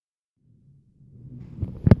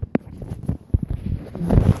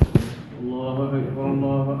الله أكبر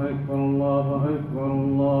الله أكبر الله أكبر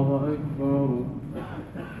الله أكبر.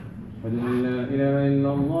 أشهد أن لا إله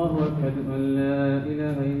إلا الله وأشهد أن لا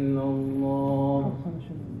إله إلا الله.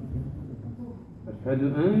 أشهد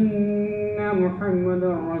أن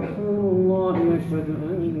محمدا رسول الله أشهد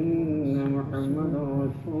أن محمدا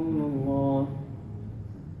رسول الله.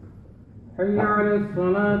 حي على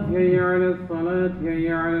الصلاة حي على الصلاة حي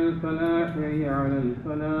على الفلاح حي على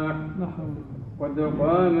الفلاح. قد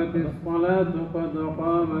قامت الصلاة قد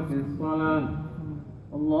قامت الصلاة.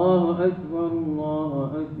 الله أكبر الله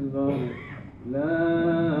أكبر. لا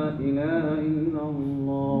إله إلا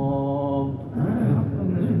الله.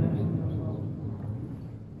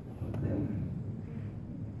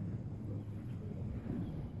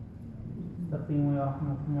 استقيموا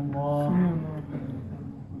يرحمكم الله.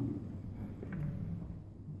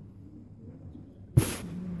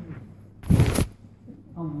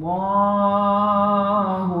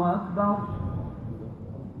 الله أكبر.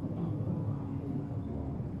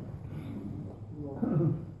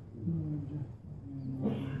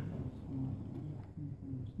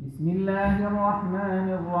 بسم الله الرحمن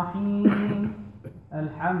الرحيم.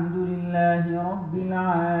 الحمد لله رب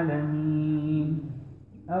العالمين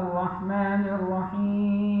الرحمن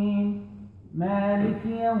الرحيم مالك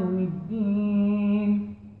يوم الدين.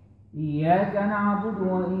 إياك نعبد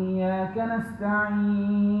وإياك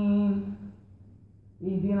نستعين.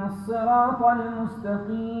 اهدنا الصراط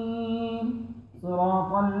المستقيم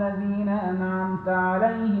صراط الذين أنعمت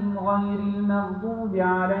عليهم غير المغضوب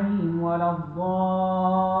عليهم ولا الضالين.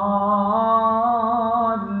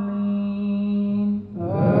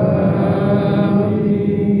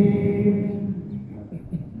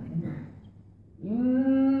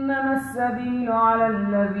 إنما السبيل على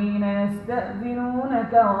الذين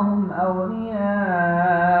يستأذنونك وهم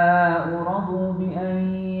أغنياء رضوا بأن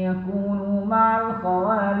يكونوا مع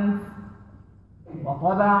الخوالف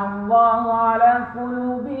وطبع الله على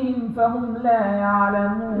قلوبهم فهم لا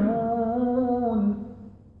يعلمون.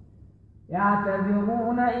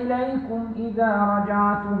 يعتذرون إليكم إذا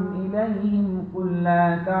رجعتم إليهم قل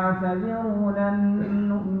لا تعتذروا لن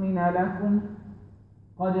نؤمن لكم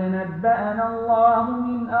قد نبأنا الله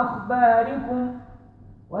من أخباركم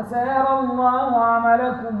وسيرى الله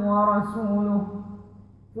عملكم ورسوله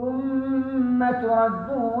ثم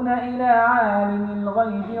تردون إلى عالم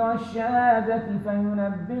الغيب والشهادة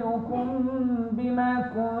فينبئكم بما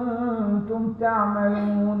كنتم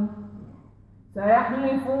تعملون.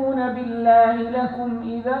 سيحلفون بالله لكم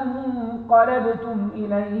إذا انقلبتم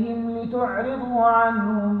إليهم لتعرضوا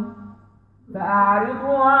عنهم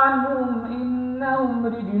فأعرضوا عنهم إنهم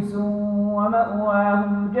رجس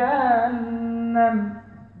ومأواهم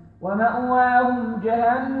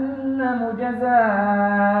جهنم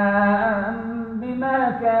جزاء بما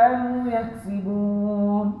كانوا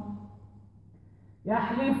يكسبون.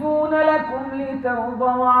 يحلفون لكم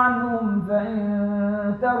لترضوا عنهم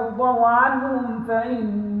فإن ترضوا عنهم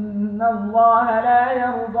فإن الله لا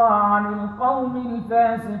يرضى عن القوم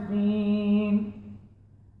الفاسقين.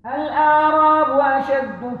 الأعراب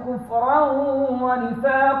أشد كفرا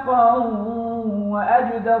ونفاقا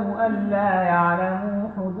وأجدر ألا يعلموا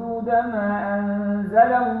حدود ما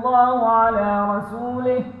أنزل الله على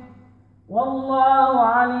رسوله والله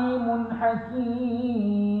عليم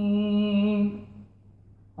حكيم.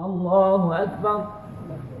 الله أكبر.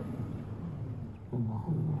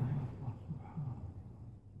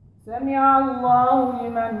 سمع الله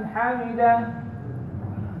لمن حمده.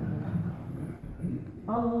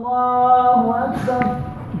 الله أكبر.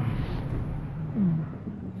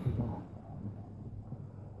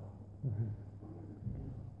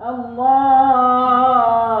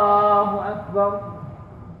 الله أكبر.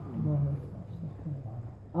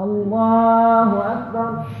 الله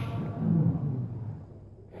أكبر.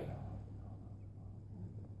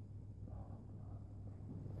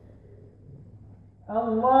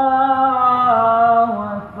 الله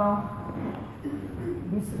أكبر.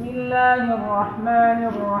 بسم الله الرحمن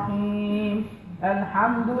الرحيم.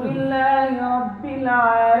 الحمد لله رب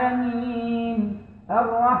العالمين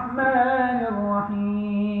الرحمن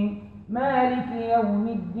الرحيم مالك يوم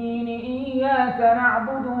الدين. إياك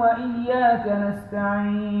نعبد وإياك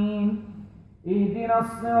نستعين. اهدنا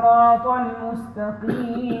الصراط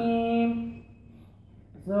المستقيم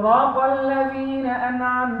صراط الذين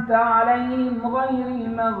أنعمت عليهم غير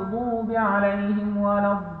المغضوب عليهم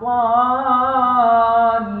ولا الضالين.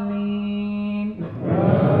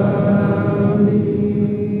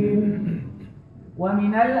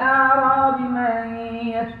 ومن الأعراب من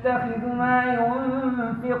يتخذ ما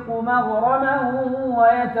ينفق مغرما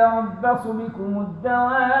ويتربص بكم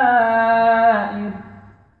الدوائر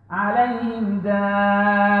عليهم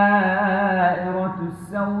دائرة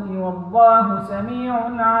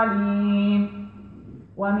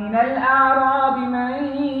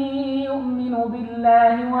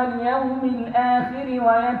واليوم الآخر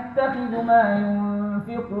ويتخذ ما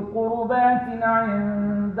ينفق قربات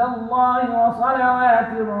عند الله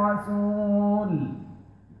وصلوات الرسول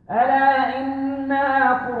ألا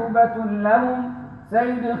إنها قربة لهم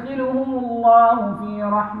سيدخلهم الله في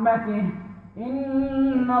رحمته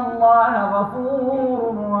إن الله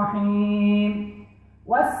غفور رحيم.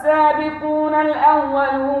 والسابقون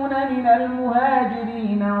الأولون من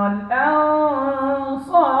المهاجرين والأنصار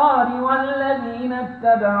والذين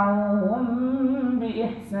اتبعوهم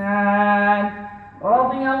بإحسان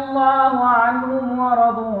رضي الله عنهم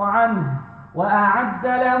ورضوا عنه وأعد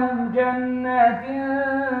لهم جنات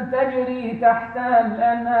تجري تحتها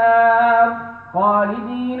الأنهار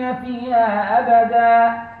خالدين فيها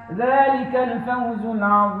أبدا ذلك الفوز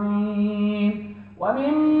العظيم.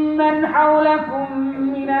 وممن حولكم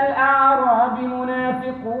من الأعراب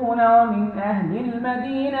منافقون ومن أهل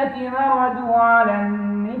المدينة مردوا على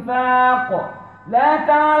النفاق لا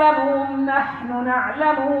تعلمهم نحن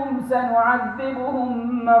نعلمهم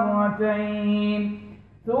سنعذبهم مرتين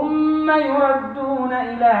ثم يردون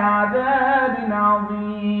إلى عذاب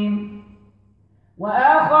عظيم.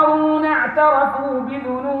 وآخرون اعترفوا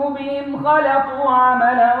بذنوبهم خلطوا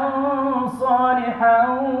عملا صالحا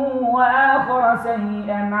وآخر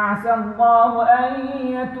سيئا عسى الله أن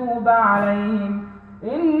يتوب عليهم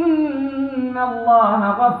إن الله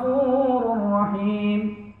غفور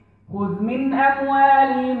رحيم. خذ من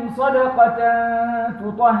أموالهم صدقة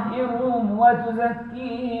تطهرهم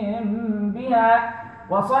وتزكيهم بها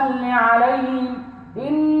وصل عليهم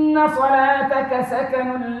إن صلاتك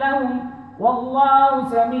سكن لهم والله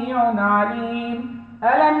سميع عليم.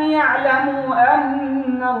 ألم يعلموا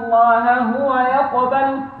أن الله هو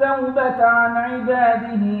يقبل التوبة عن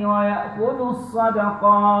عباده ويأخذ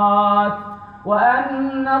الصدقات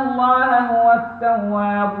وأن الله هو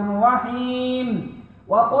التواب الرحيم.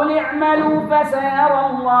 وقل اعملوا فسيرى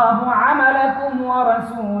الله عملكم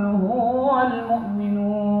ورسوله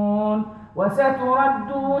والمؤمنون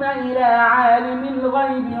وستردون إلى عالم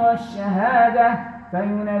الغيب والشهادة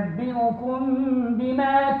فينبئكم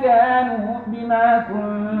بما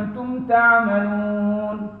كنتم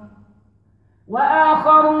تعملون.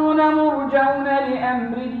 وآخرون مرجون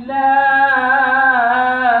لأمر الله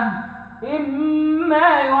إما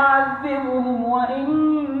يعذبهم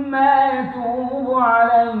وإما يتوب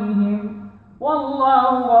عليهم والله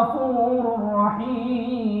غفور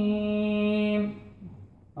رحيم.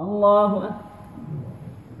 الله أكبر.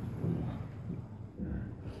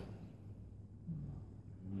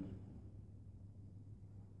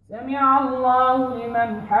 سمع الله لمن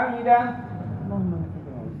حمده.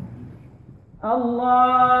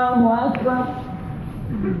 الله أكبر.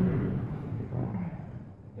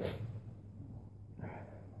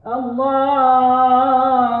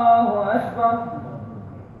 الله أكبر.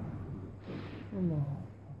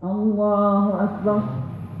 الله أكبر.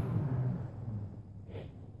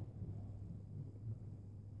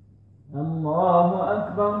 الله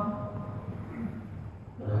أكبر.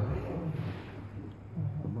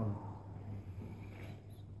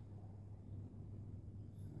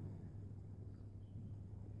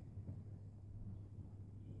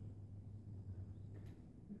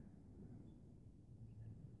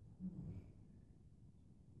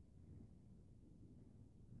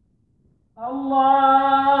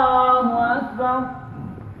 الله أكبر.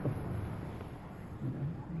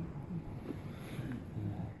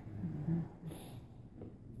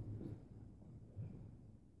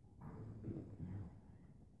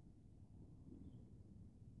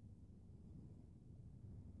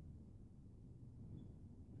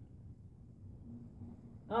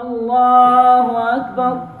 الله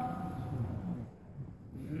أكبر.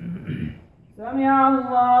 سمع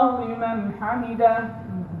الله لمن حمده.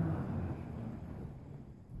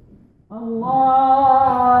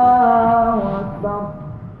 الله أكبر.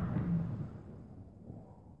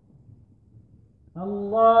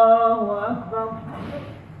 الله أكبر.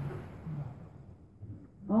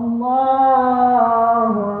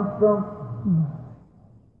 الله أكبر.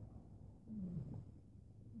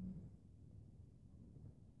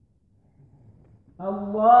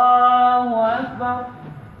 الله أكبر.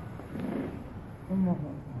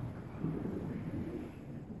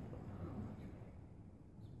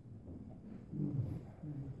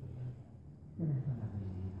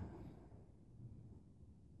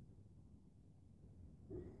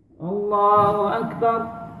 الله أكبر.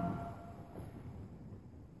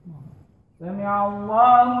 سمع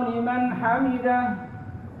الله لمن حمده.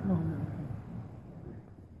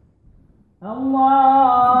 الله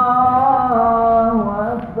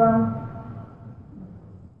أكبر.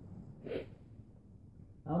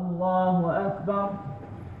 الله أكبر.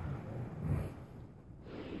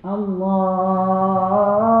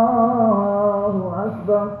 الله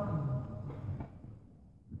أكبر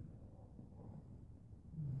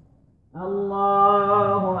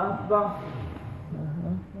الله أكبر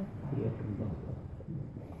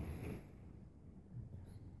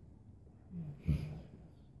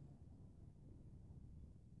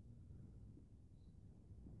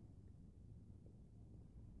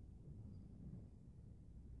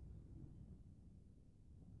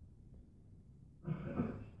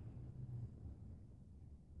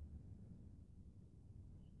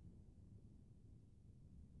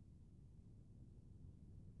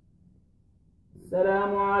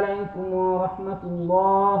السلام عليكم ورحمة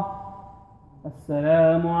الله.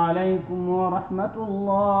 السلام عليكم ورحمة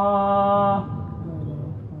الله.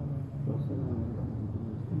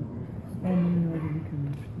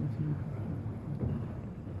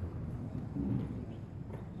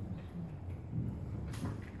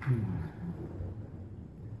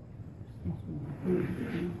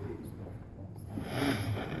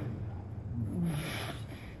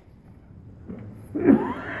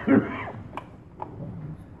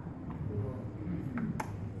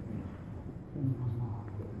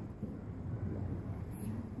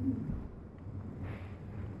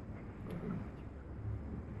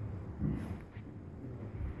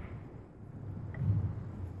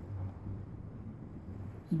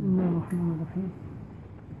 بسم الله الرحمن الرحيم.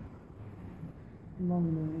 اللهم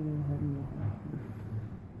لا إله إلا أنت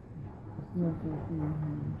أستغفرك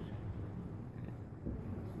وأتوب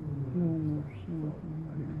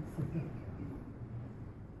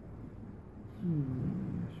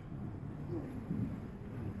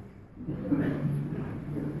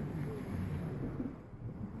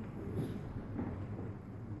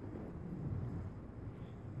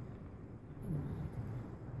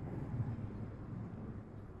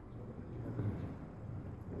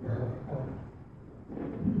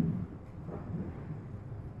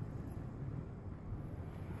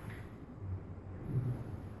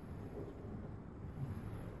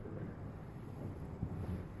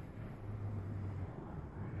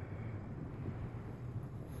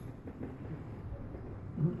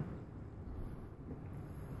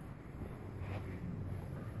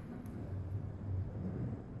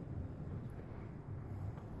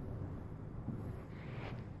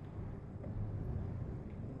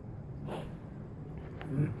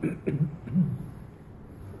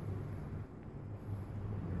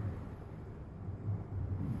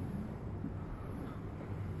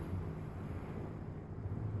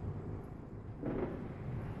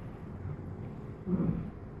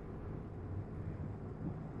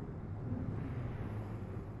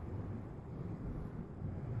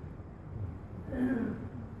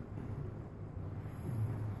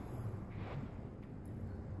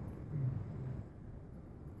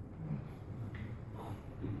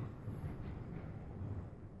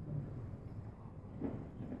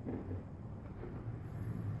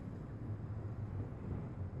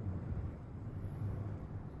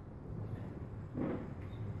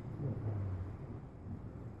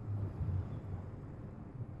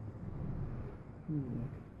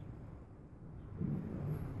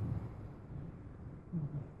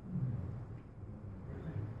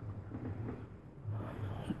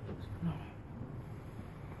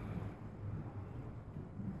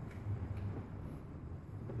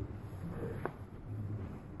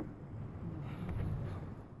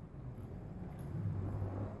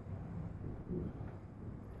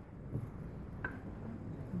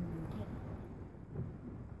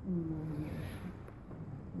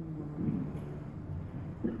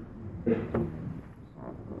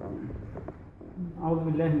أعوذ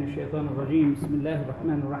بالله من الشيطان الرجيم. بسم الله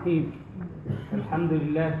الرحمن الرحيم. الحمد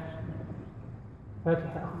لله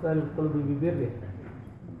فاتح أقفال القلب ببره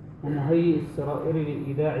ومهيئ السرائر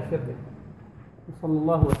للإيداع سره، وصلى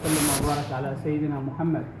الله وسلم وبارك على سيدنا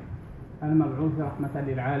محمد المبعوث رحمة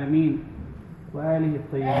للعالمين وآله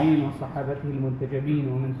الطيبين وصحابته المنتجبين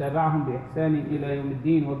ومن تابعهم بإحسان إلى يوم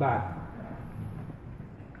الدين، وبعد.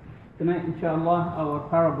 Tonight, inshallah, our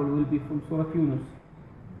parable will be from Surah Yunus,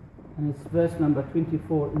 and it's verse number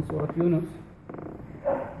 24 in Surah Yunus,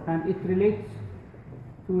 and it relates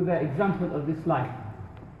to the example of this life.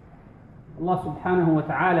 Allah subhanahu wa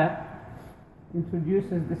ta'ala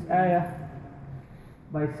introduces this ayah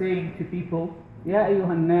by saying to people, يا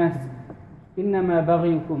أيها الناس إنما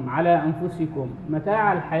بغيكم على أنفسكم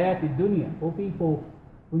متاع الحياة الدنيا. O people,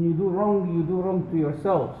 when you do wrong to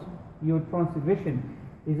yourselves. Your transgression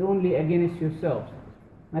is only against yourselves.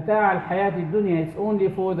 متاع الحياة الدنيا is only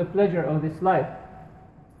for the pleasure of this life.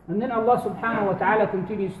 And then Allah subhanahu wa ta'ala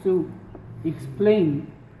continues to explain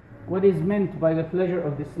what is meant by the pleasure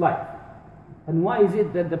of this life. And why is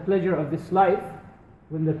it that the pleasure of this life,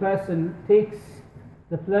 when the person takes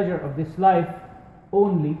the pleasure of this life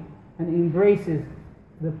only and embraces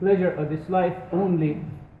the pleasure of this life only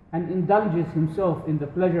and indulges himself in the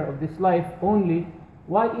pleasure of this life only,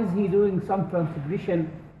 why is he doing some transgression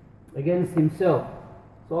against himself?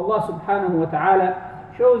 So Allah subhanahu wa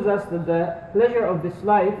ta'ala shows us that the pleasure of this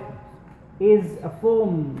life is a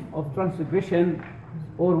form of transgression,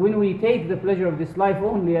 or when we take the pleasure of this life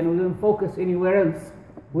only and we don't focus anywhere else,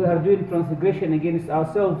 we are doing transgression against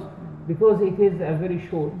ourselves, because it is a very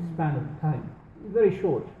short span of time. Very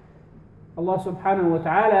short. Allah subhanahu wa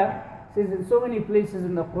ta'ala says in so many places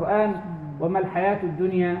in the Quran, وَمَا الْحَيَاةُ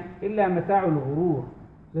الدُّنْيَا إِلَّا مَتَاعُ الْغُرُورِ.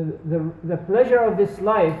 The pleasure of this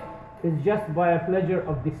life is just by a pleasure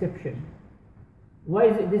of deception. Why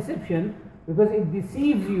is it deception? Because it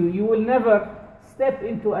deceives you. You will never step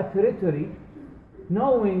into a territory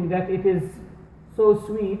knowing that it is so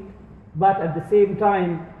sweet, but at the same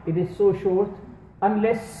time it is so short,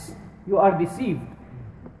 unless you are deceived.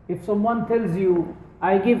 If someone tells you,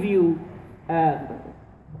 I give you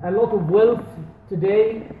a lot of wealth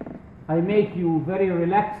today, I make you very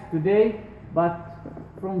relaxed today, but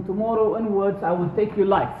from tomorrow onwards I will take your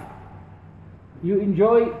life. You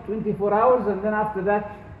enjoy 24 hours and then after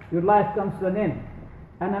that your life comes to an end.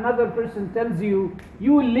 And another person tells you,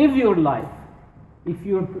 you will live your life. If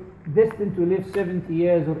you're destined to live 70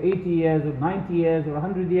 years or 80 years or 90 years or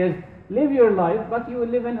 100 years, live your life, but you will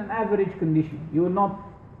live in an average condition. You will not.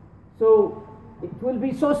 So it will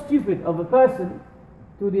be so stupid of a person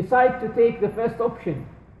to decide to take the first option,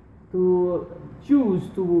 to choose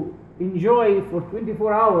to enjoy for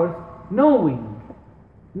 24 hours, knowing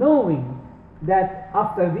that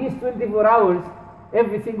after these 24 hours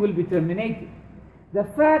everything will be terminated. The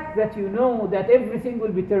fact that you know that everything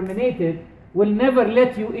will be terminated will never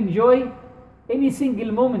let you enjoy any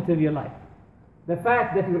single moment of your life. The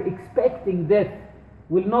fact that you're expecting death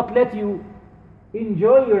will not let you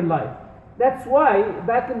enjoy your life. That's why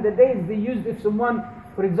back in the days they used, if someone,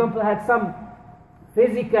 for example, had some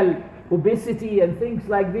physical obesity and things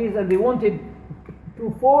like this, and they wanted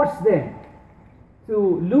to force them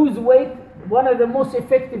to lose weight, one of the most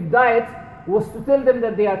effective diets was to tell them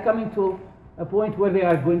that they are coming to a point where they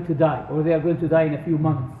are going to die, or they are going to die in a few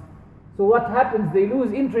months. So what happens? They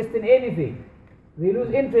lose interest in anything. They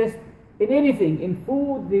lose interest in anything, in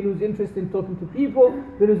food, they lose interest in talking to people,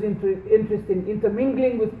 they lose interest in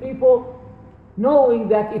intermingling with people, knowing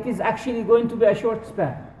that it is actually going to be a short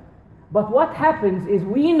span. But what happens is,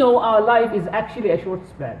 we know our life is actually a short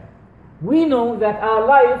span. We know that our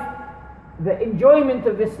life, the enjoyment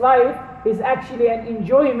of this life, is actually an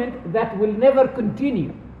enjoyment that will never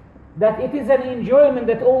continue. That it is an enjoyment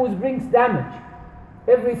that always brings damage.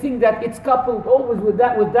 Everything that it's coupled always with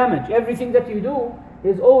damage. Everything that you do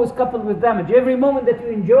is always coupled with damage. Every moment that you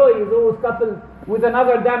enjoy is always coupled with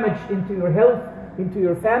another damage into your health, into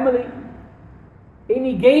your family.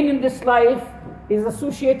 Any gain in this life is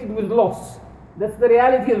associated with loss. That's the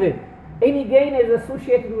reality of it. Any gain is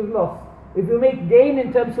associated with loss. If you make gain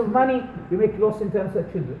in terms of money, you make loss in terms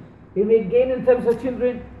of children. If you make gain in terms of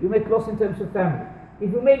children, you make loss in terms of family.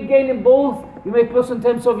 If you make gain in both, you make loss in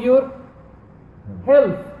terms of your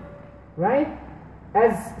health. Right?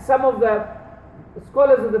 As some of the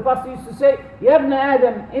scholars of the past used to say, يَا ابْنَ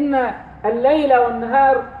آدَمْ إِنَّ اللَّيْلَ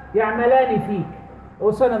وَالنَّهَارِ يَعْمَلَانِ فِيكَ.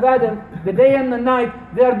 O son of Adam, the day and the night,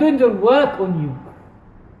 they are doing their work on you.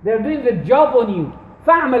 They are doing the job on you.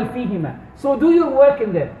 فَعْمَلْ فِيهِمَا. So do your work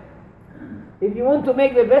in them. If you want to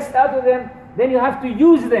make the best out of them, then you have to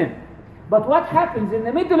use them. But what happens in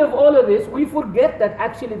the middle of all of this, we forget that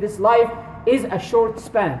actually this life is a short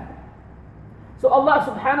span. So Allah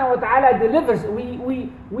subhanahu wa ta'ala delivers. We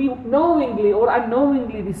knowingly or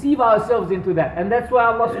unknowingly deceive ourselves into that. And that's why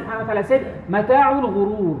Allah subhanahu wa ta'ala said, مَتَاعُ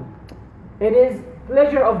الْغُرُورِ. It is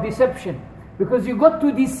pleasure of deception. Because you got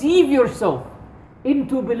to deceive yourself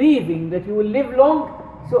into believing that you will live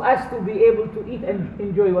long so as to be able to eat and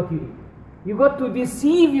enjoy what you eat. You got to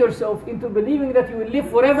deceive yourself into believing that you will live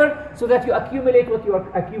forever so that you accumulate what you are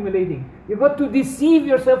accumulating. You got to deceive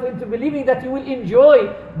yourself into believing that you will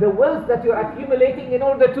enjoy the wealth that you are accumulating in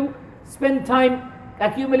order to spend time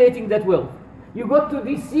accumulating that wealth. You got to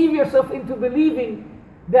deceive yourself into believing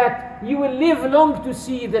that you will live long to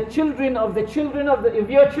see the children of your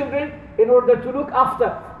children in order to look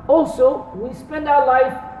after. Also, we spend our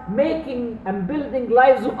life making and building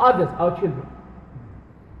lives of others, our children,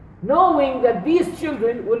 knowing that these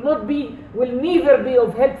children will neither be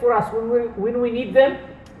of help for us when we need them,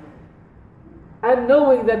 and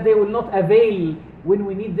knowing that they will not avail when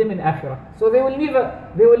we need them in Akhirah. So they will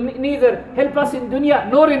neither help us in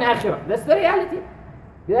dunya nor in Akhirah. That's the reality.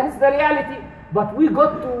 That's the reality. but we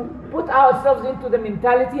got to put ourselves into the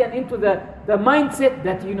mentality and into the mindset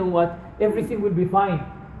that, you know what, everything will be fine.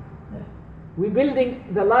 We're building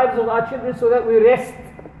the lives of our children so that we rest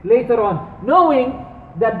later on, knowing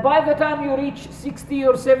that by the time you reach 60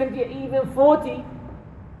 or 70, even 40,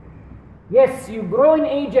 yes, you grow in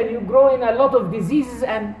age and you grow in a lot of diseases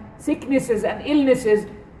and sicknesses and illnesses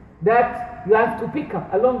that you have to pick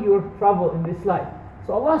up along your travel in this life.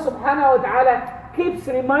 So Allah subhanahu wa ta'ala keeps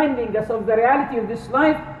reminding us of the reality of this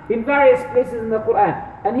life in various places in the Quran.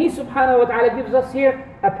 And He subhanahu wa ta'ala gives us here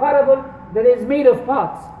a parable that is made of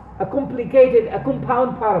parts, a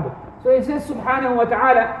compound parable. So He says subhanahu wa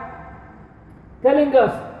ta'ala, telling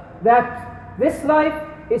us that this life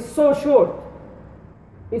is so short.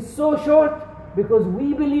 It's so short because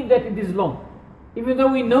we believe that it is long. Even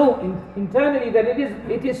though we know internally that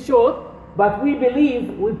it is short, but we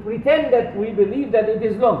pretend that we believe that it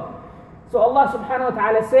is long. So Allah subhanahu wa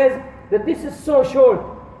ta'ala says that this is so short,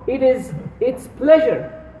 its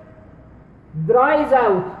pleasure dries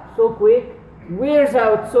out so quick, wears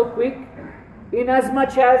out so quick, in as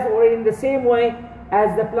much as, or in the same way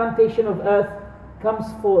as the plantation of earth comes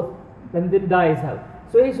forth and then dies out.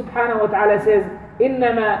 So He subhanahu wa ta'ala says,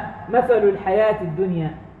 إنما مثل الحياة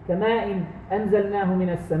الدنيا كماء أنزلناه من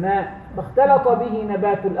السماء فاختلط به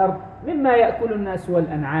نبات الأرض مما يأكل الناس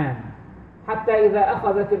والأنعام حتى إذا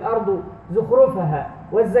أخذت الأرض زخرفها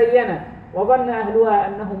وزينت وظن أهلها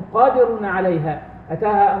أنهم قادرون عليها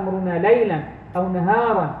أتاها أمرنا ليلا أو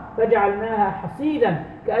نهارا فجعلناها حصيدا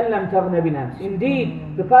كأن لم تغن بالأمس.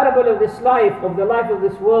 Indeed, the parable of this life, of the life of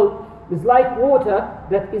this world, is like water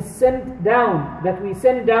that is sent down, that we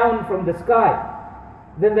send down from the sky.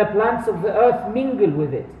 Then the plants of the earth mingle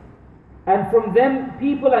with it, and from them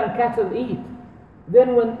people and cattle eat.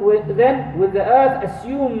 Then when the earth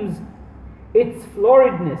assumes its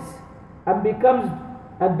floridness and becomes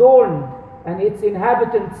adorned, and its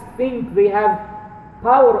inhabitants think they have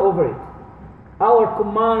power over it, our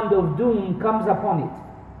command of doom comes upon it,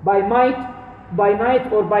 by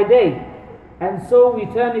night or by day, and so we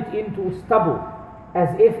turn it into stubble, as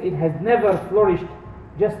if it has never flourished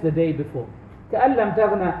just the day before. كأن لم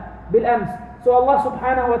تغن بالأمس. So Allah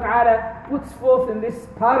subhanahu wa ta'ala puts forth in this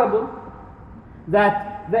parable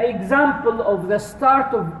that the example of the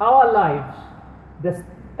start of our lives, the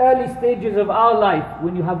early stages of our life,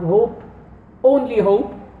 when you have hope, only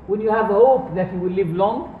hope, when you have hope that you will live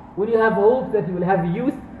long, when you have hope that you will have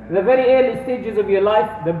youth, the very early stages of your life,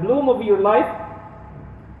 the bloom of your life,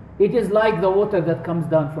 it is like the water that comes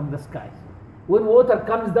down from the skies. When water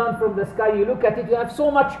comes down from the sky, you look at it, you have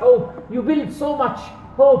so much hope, you build so much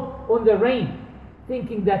hope on the rain,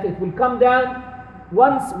 thinking that it will come down.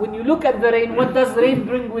 Once, when you look at the rain, what does rain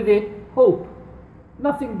bring with it? Hope.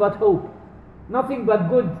 Nothing but hope. Nothing but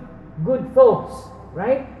good thoughts,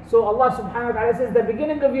 right? So Allah subhanahu wa ta'ala says, the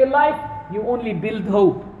beginning of your life, you only build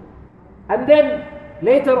hope. And then,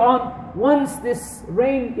 later on, once this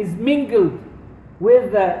rain is mingled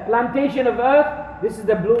with the plantation of earth, this is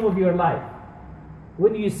the bloom of your life.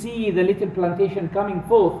 When you see the little plantation coming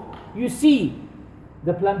forth, you see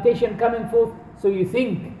the plantation coming forth, so you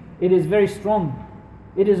think it is very strong.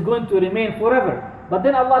 It is going to remain forever. But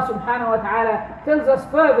then Allah subhanahu wa ta'ala tells us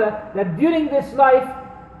further that during this life,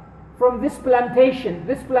 from this plantation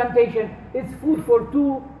is food for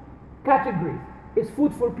two categories. It's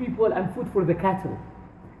food for people and food for the cattle.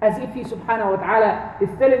 As if He subhanahu wa ta'ala is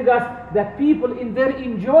telling us that people in their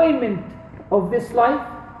enjoyment of this life,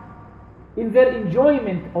 in their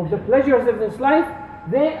enjoyment of the pleasures of this life,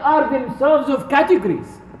 they are themselves of categories.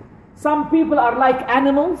 Some people are like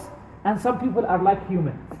animals and some people are like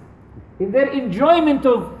humans. In their enjoyment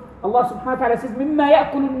of, Allah subhanahu wa ta'ala says, مِمَّا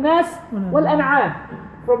يَأْكُلُ النَّاسِ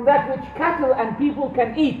وَالْأَنْعَامِ, from that which cattle and people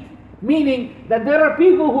can eat. Meaning that there are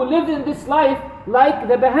people who live in this life like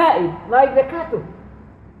the baha'im, like the cattle.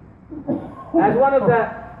 As one of the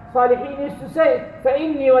Salihin used to say,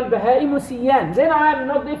 فَإِنِّي وَالْبَهَائِمُ سِيَّانِ, then I am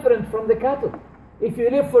not different from the cattle. If you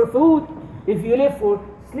live for food, if you live for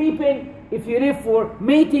sleeping, if you live for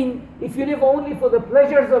mating, if you live only for the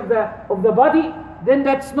pleasures of the body, then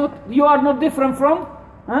you are not different from,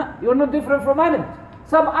 you're not different from animals.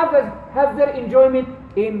 Some others have their enjoyment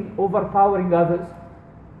in overpowering others.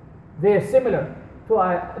 They are similar to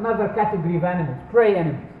another category of animals, prey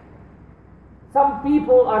animals. Some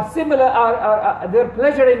people are similar, their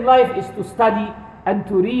pleasure in life is to study and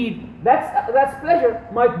to read. That's pleasure.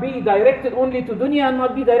 Might be directed only to dunya and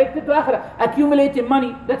might be directed to akhirah. Accumulating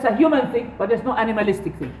money, that's a human thing, but it's no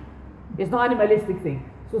animalistic thing. It's no animalistic thing.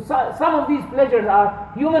 So some of these pleasures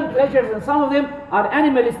are human pleasures and some of them are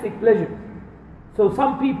animalistic pleasures. So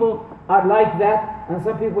some people are like that and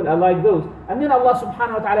some people are like those. And then Allah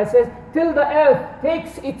subhanahu wa ta'ala says, till the earth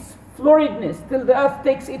takes its floridness, till the earth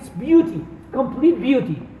takes its beauty, complete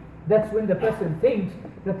beauty. That's when the person thinks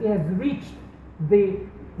that he has reached the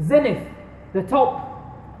zenith, the top,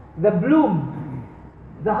 the bloom,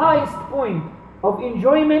 the highest point of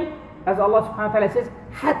enjoyment, as Allah subhanahu wa ta'ala says,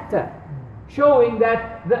 hatta, showing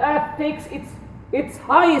that the earth takes its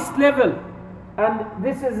highest level. And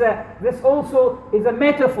this also is a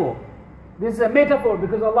metaphor. This is a metaphor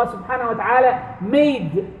because Allah subhanahu wa ta'ala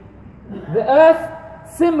made the earth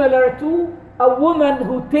similar to a woman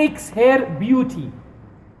who takes her beauty,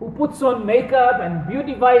 who puts on makeup and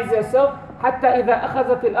beautifies herself. حتى إذا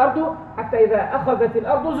أخذت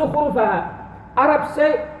الأرض زخرفها. Arabs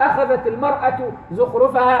say أخذت المرأة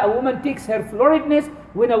زخرفها. A woman takes her floridness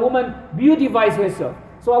when a woman beautifies herself.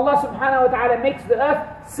 So Allah subhanahu wa ta'ala makes the earth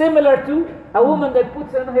similar to a woman that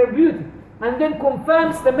puts on her beauty, and then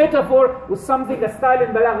confirms the metaphor with something, a style in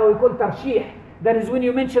balagha we call tarshih. That is when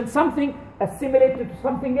you mention something assimilated to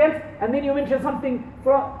something else, and then you mention something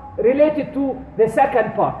related to the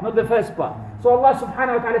second part, not the first part. So Allah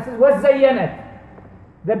subhanahu wa ta'ala says, وَزَيَّنَتْ,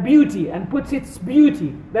 the beauty, and puts its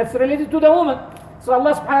beauty that's related to the woman. So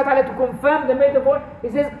Allah subhanahu wa ta'ala, to confirm the metaphor, He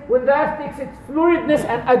says, when the earth takes its floridness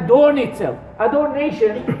and adorn itself.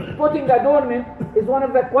 Adornation, putting adornment, is one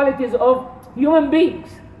of the qualities of human beings.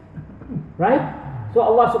 Right? So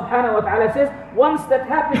Allah subhanahu wa ta'ala says, once that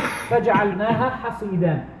happens, فَجَعَلْنَاهَا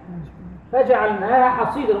حَصِيدًا. فَجَعَلْنَاهَا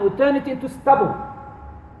حَصِيدًا. We turn it into stubble.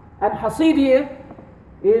 And hasid here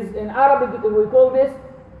is, in Arabic we call this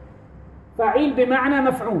فَعِيل بِمَعْنَى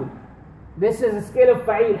مَفْعُول. This is a scale of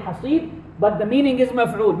fa'il, hasid, but the meaning is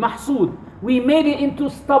maf'ul, mahsud. We made it into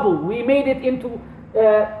stubble. We made it into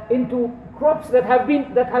crops that have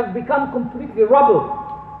become completely rubble.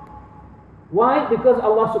 Why? Because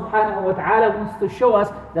Allah subhanahu wa ta'ala wants to show us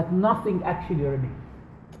that nothing actually remains.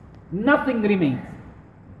 Nothing remains.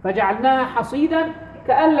 فَجَعَلْنَاهَا حَصِيدًا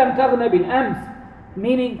كَأَن لَمْ تَغْنَ بِالْأَمْسِ.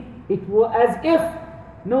 Meaning, it was as if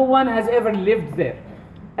no one has ever lived there.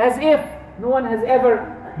 As if no one has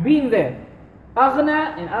ever been there.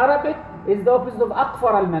 Aghna in Arabic is the opposite of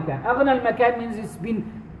Aqfar al-Makan. Aghna al-Makan means it's been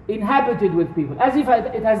inhabited with people, as if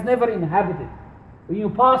it has never inhabited. When you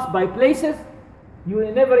pass by places, you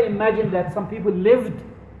will never imagine that some people lived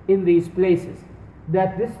in these places.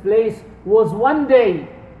 That this place was one day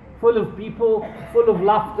full of people, full of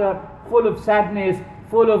laughter, full of sadness,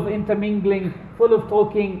 full of intermingling, full of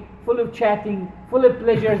talking, full of chatting, full of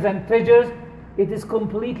pleasures and treasures. It is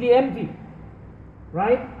completely empty.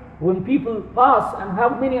 Right? When people pass, and how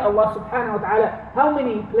many, Allah subhanahu wa ta'ala, how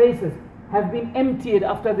many places have been emptied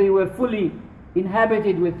after they were fully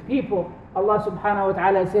inhabited with people. Allah subhanahu wa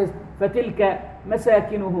ta'ala says, فَتِلْكَ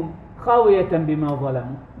مَسَاكِنُهُمْ خَاوِيَةً بِمَا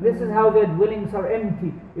ظَلَمُوا. This is how their dwellings are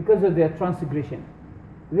empty because of their transgression.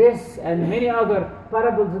 This and many other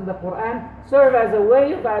parables in the Quran serve as a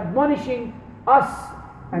way of admonishing us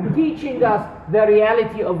and teaching us the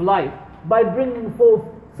reality of life by bringing forth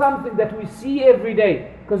something that we see every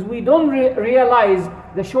day. Because we don't realize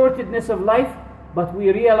the shortedness of life, but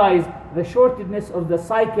we realize the shortedness of the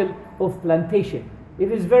cycle of plantation.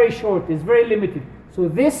 It is very short, it's very limited. So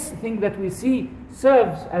this thing that we see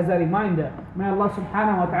serves as a reminder. May Allah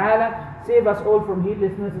subhanahu wa ta'ala save us all from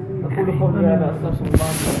heedlessness. أقول قولي هذا أستغفر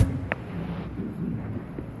الله.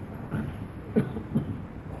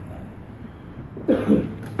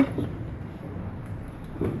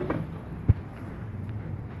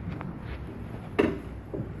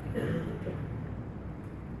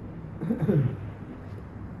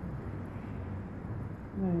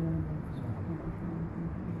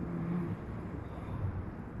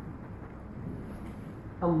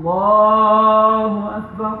 الله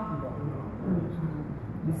أكبر.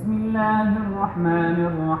 بسم الله الرحمن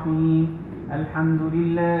الرحيم. الحمد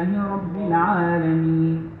لله رب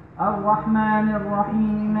العالمين الرحمن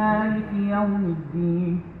الرحيم مالك يوم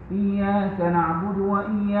الدين إياك نعبد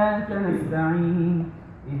وإياك نستعين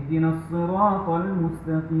اهدنا الصراط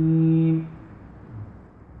المستقيم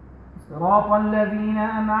صراط الذين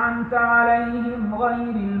أنعمت عليهم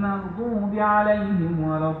غير المغضوب عليهم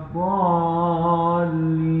ولا الضالين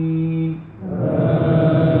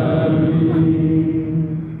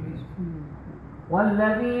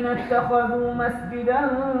والذين اتخذوا مسجدا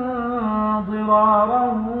ضرارا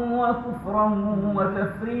وكفرا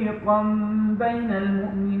وتفريقا بين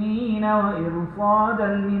المؤمنين وإرصادا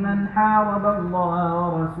لمن حارب الله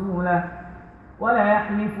ورسوله ولا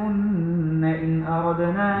يحلفن إن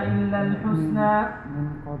أردنا إلا الحسنى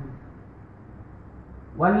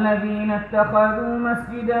والذين اتخذوا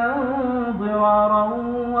مسجدا ضرارا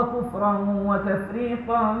وكفرا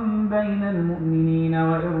وتفريقا بين المؤمنين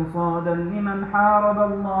وإرصادا لمن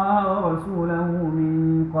حارب الله ورسوله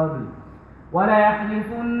من قبل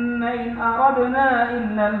وليحلفن إن أردنا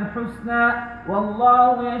إلا الحسنى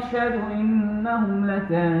والله يشهد إنهم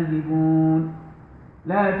لكاذبون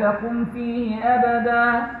لا تقم فيه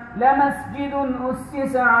أبدا لمسجد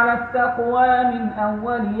أسس على التقوى من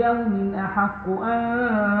أول يوم أحق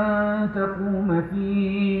أن تقوم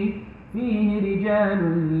فيه رجال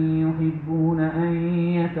يحبون أن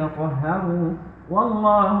يتطهروا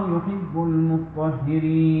والله يحب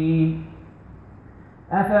المطهرين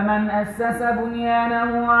أفمن أسس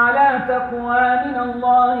بنيانه على تقوى من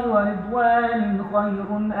الله ورضوان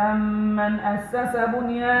خير أم من أسس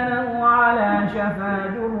بنيانه على شفا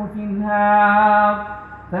جرف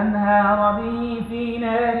فانهار به في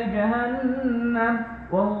نار جهنم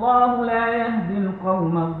والله لا يهدي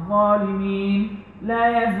القوم الظالمين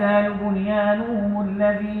لا يزال بنيانهم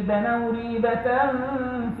الذي بنوا ريبة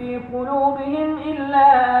في قلوبهم إلا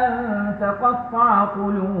أن تقطع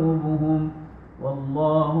قلوبهم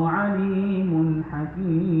والله عليم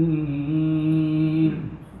حكيم.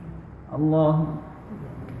 الله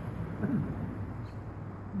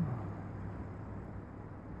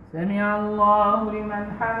سمع الله لمن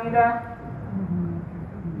حمده.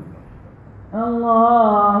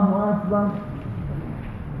 الله أكبر.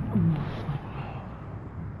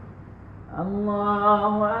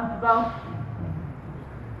 الله أكبر.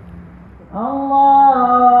 الله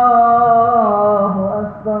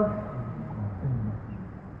أكبر.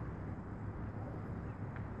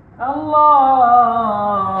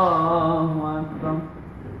 الله أكبر.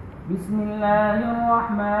 بسم الله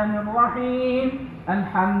الرحمن الرحيم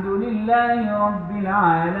الحمد لله رب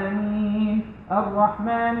العالمين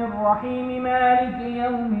الرحمن الرحيم مالك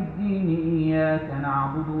يوم الدين إياك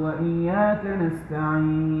نعبد وإياك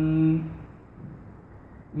نستعين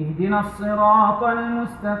اهدنا الصراط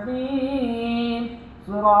المستقيم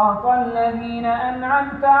صراط الذين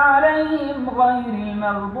أنعمت عليهم غير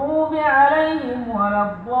المغضوب عليهم ولا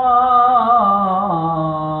الضالين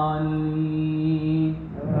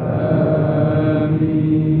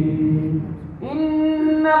آمين.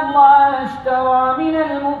 إن الله اشترى من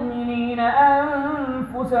المؤمنين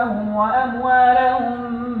أنفسهم وأموالهم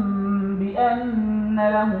بأن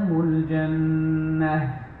لهم الجنة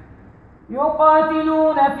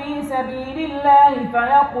يقاتلون في سبيل الله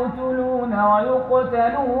فيقتلون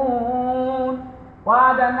ويقتلون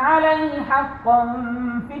وعدا عليه حقا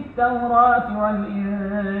في التوراة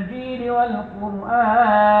والإنجيل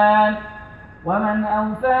والقرآن ومن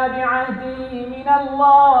أوفى بعهده من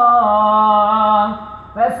الله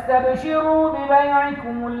فاستبشروا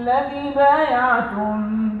ببيعكم الذي بايعتم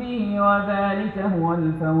به وذلك هو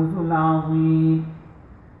الفوز العظيم.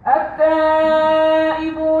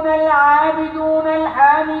 التائبون العابدون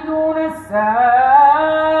الحامدون السائحون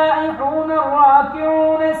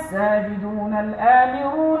الراكعون الساجدون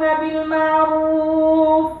الآمرون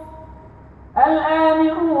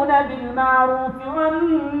بالمعروف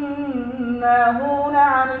والناهون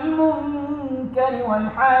عن المنكر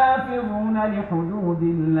والحافظون لحدود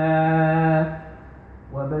الله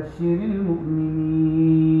وبشر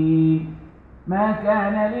المؤمنين. ما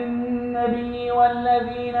كان للنبي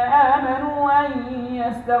والذين آمنوا أن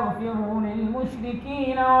يستغفروا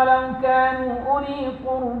للمشركين ولو كانوا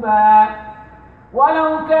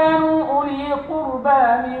أولي قربى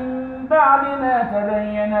من بعد ما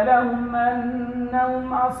تبين لهم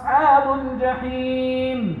أنهم أصحاب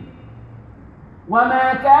الجحيم.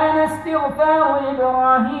 وما كان استغفار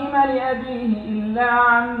إبراهيم لأبيه إلا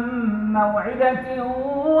عن موعدة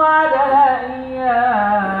وعدها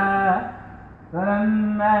إياه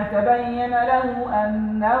فلما تبين له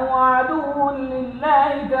أنه عدو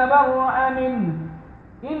لله تبرأ منه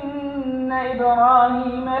إن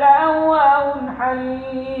إبراهيم لأواه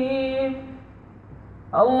حليم.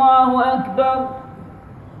 الله أكبر.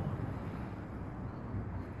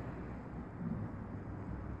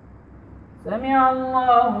 سمع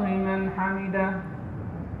الله لمن حمده.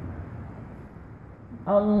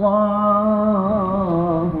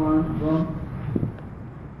 الله أكبر.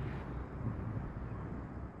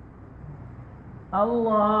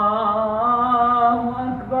 الله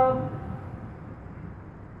أكبر.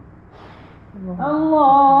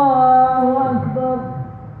 الله أكبر.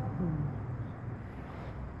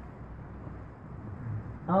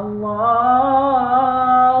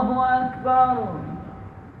 الله أكبر.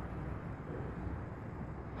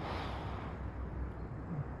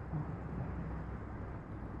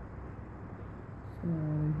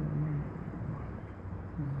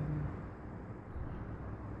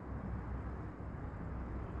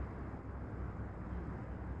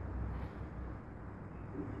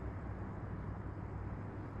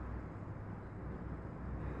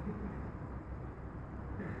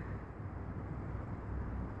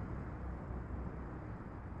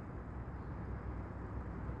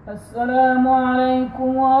 السلام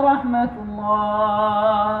عليكم ورحمة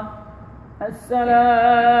الله. السلام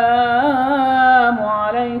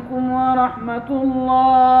عليكم ورحمة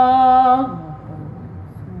الله.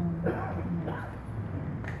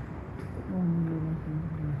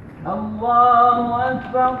 الله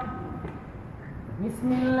أكبر.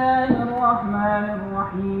 بسم الله الرحمن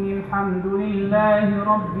الرحيم. الحمد لله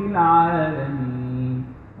رب العالمين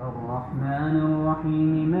الرحمن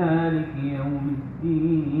الرحيم مالك يوم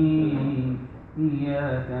الدين.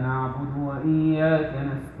 إياك نعبد وإياك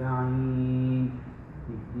نستعين.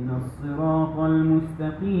 اهدنا الصراط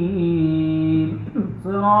المستقيم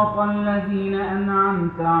صراط الذين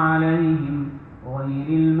أنعمت عليهم غير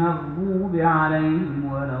المغضوب عليهم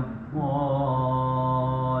ولا الضالين.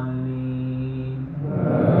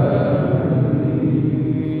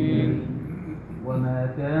 وما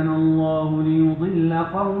كان الله ليضل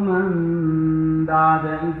قوما بعد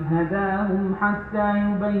إذ هداهم حتى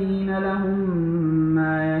يبين لهم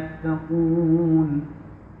ما يتقون.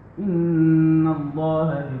 إن الله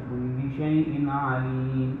بكل شيء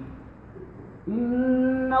عليم.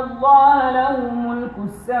 إن الله له ملك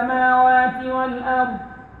السماوات والأرض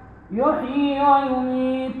يحيي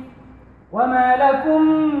ويميت. وما لكم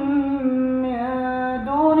من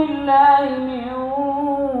دون الله من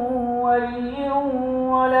ولي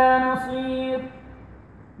ولا نصير.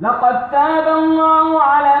 لقد تاب الله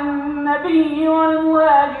على النبي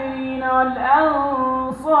والمهاجرين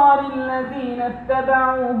والأنصار الذين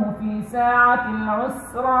اتبعوه في ساعة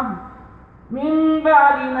العسرة من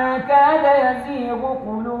بعد ما كاد يزيغ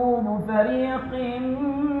قلوب فريق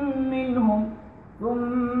منهم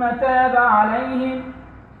ثم تاب عليهم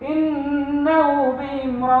إنه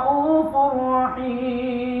بهم رءوف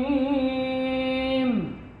رحيم.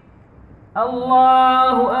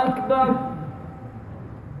 الله أكبر.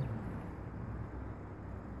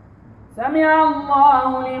 سمع الله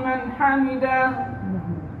لمن حمده.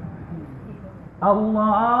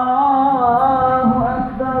 الله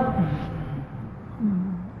أكبر.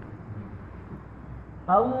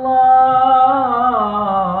 الله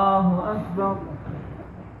أكبر.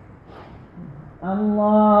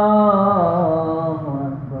 الله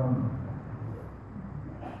أكبر.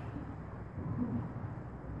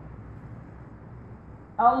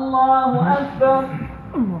 الله أكبر.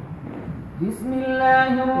 بسم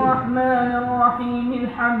الله الرحمن الرحيم.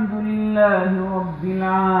 الحمد لله رب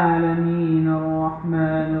العالمين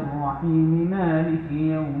الرحمن الرحيم مالك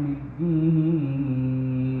يوم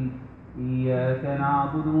الدين. إياك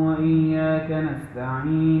نعبد وإياك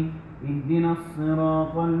نستعين. اهدنا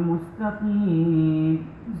الصراط المستقيم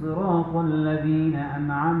صراط الذين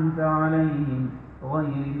أنعمت عليهم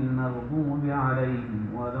غير المغضوب عليهم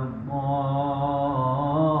ولا الضالين.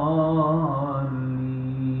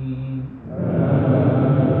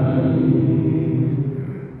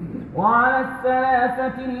 وعلى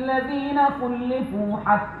الثلاثة الذين خلفوا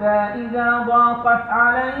حتى إذا ضاقت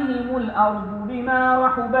عليهم الأرض بما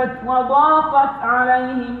رحبت وضاقت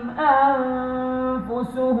عليهم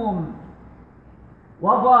أنفسهم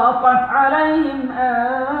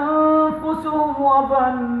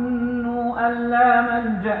وظنوا أن لا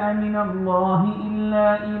ملجأ من الله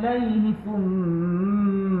إلا إليه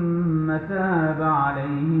ثم تاب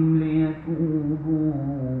عليهم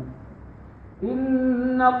ليتوبوا.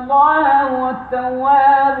 إن الله هو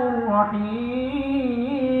التواب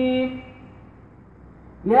الرحيم.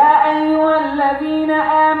 يا أيها الذين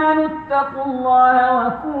آمنوا اتقوا الله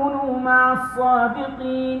وكونوا مع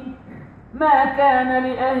الصادقين. ما كان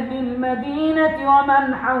لأهل المدينة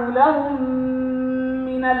ومن حولهم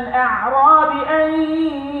من الأعراب أن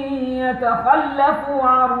يتخلفوا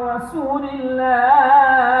عن رسول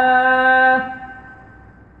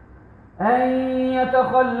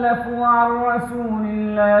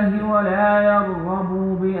الله ولا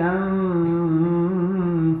يرغبوا بأنفسهم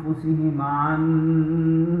عن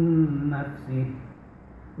نفسه.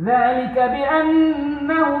 ذلك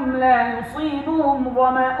بأنهم لا يصيبهم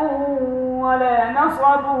ظمأ ولا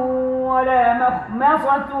نصب ولا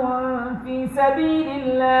مخمصة في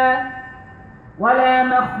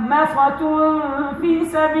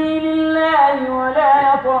سبيل الله ولا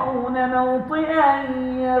يطؤون موطئا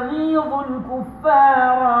يغيظ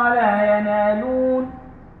الكفار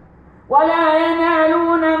ولا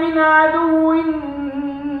ينالون من عدو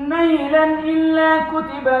نيلا إلا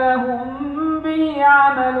كتب لهم به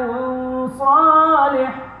عمل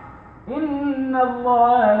صالح. إن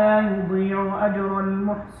الله لا يضيع أجر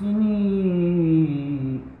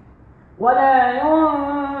المحسنين. ولا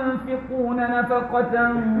ينفقون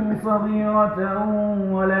نفقة صغيرة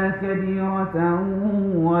ولا كبيرة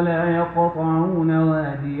ولا يقطعون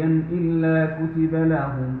واديا إلا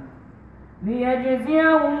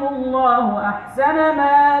ليجزيهم الله أحسن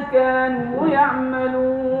ما كانوا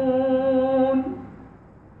يعملون.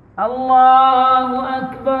 الله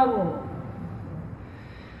أكبر.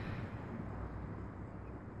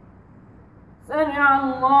 سمع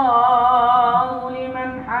الله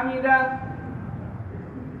لمن حمده.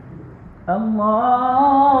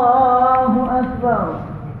 الله أكبر.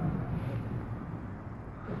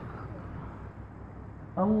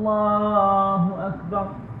 الله أكبر.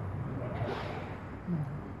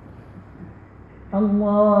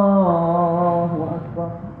 الله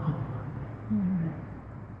أكبر.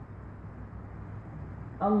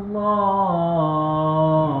 الله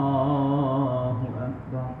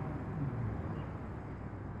أكبر.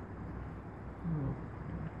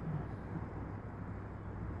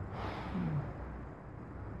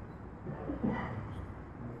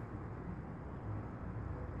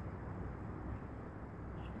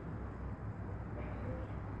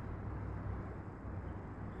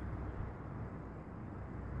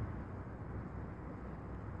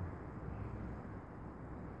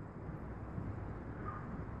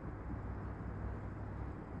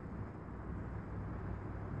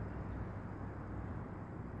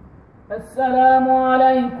 السلام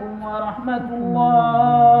عليكم ورحمة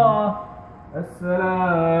الله.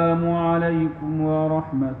 السلام عليكم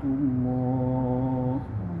ورحمة الله.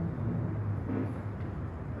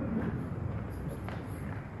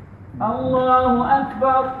 الله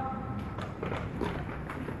أكبر.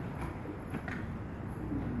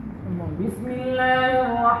 بسم الله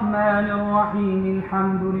الرحمن الرحيم.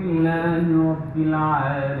 الحمد لله رب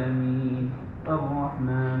العالمين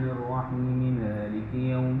الرحمن الرحيم مالك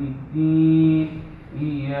يوم الدين.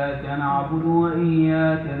 إياك نعبد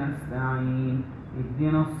وإياك نستعين.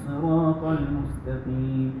 اهدنا الصراط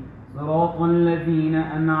المستقيم صراط الذين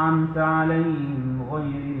أنعمت عليهم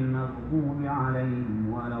غير المغضوب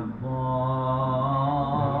عليهم ولا الضالين.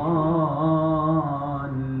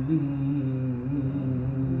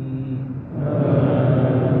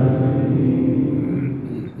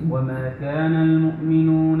 وما كان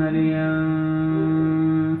المؤمنون لينفروا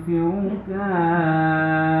كافة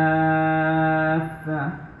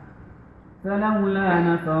فلولا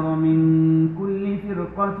نفر من كل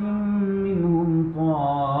فرقة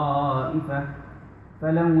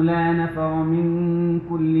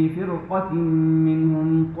منهم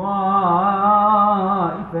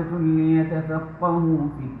طائفة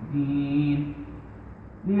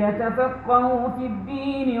ليتفقهوا في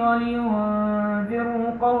الدين ولينذروا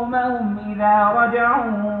قومهم إذا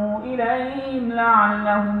رجعوا إليهم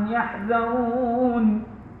لعلهم يحذرون.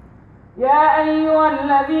 يا أيها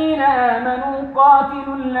الذين آمنوا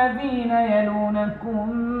قاتلوا الذين يلونكم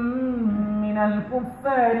من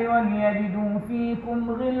الكفار وليجدوا فيكم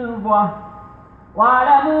غلظة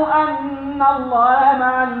واعلموا أن الله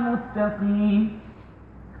مع المتقين.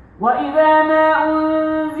 وإذا ما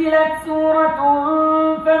أنزلت سورة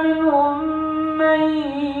فمنهم من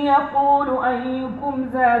يقول أيكم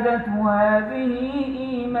زادته هذه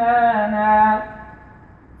إيمانا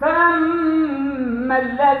فأما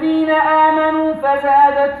الذين آمنوا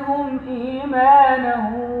فزادتهم إيمانا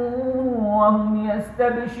وهم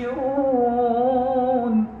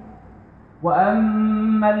يستبشرون.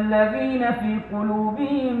 وأما الذين في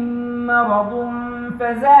قلوبهم مرض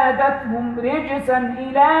فزادتهم رجسا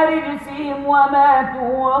إلى رجسهم وماتوا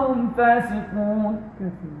وهم فاسقون.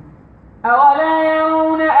 أولا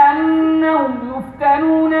يرون أنهم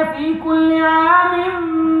يفتنون في كل عام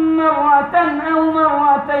مرة أو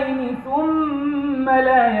مرتين ثم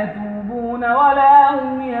لا يتوبون ولا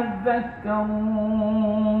هم يذكرون.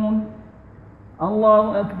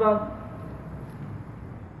 الله أكبر.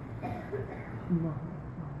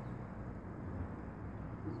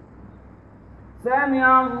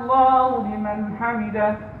 سمع الله لمن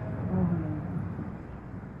حمده.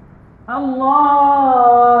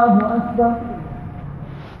 الله أكبر.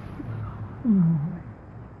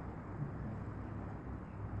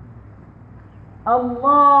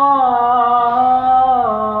 الله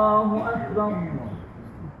أكبر.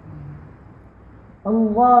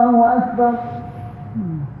 الله أكبر.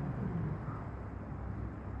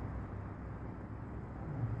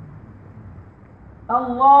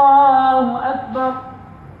 الله أكبر.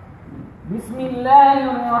 بسم الله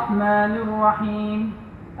الرحمن الرحيم.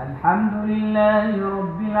 الحمد لله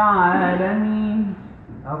رب العالمين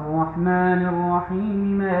الرحمن الرحيم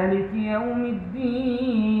مالك يوم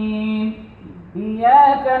الدين.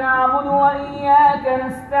 إياك نعبد وإياك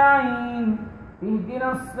نستعين.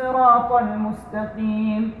 اهدنا الصراط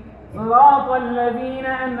المستقيم صراط الذين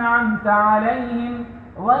أنعمت عليهم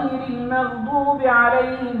غير المغضوب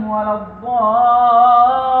عليهم ولا الضالين.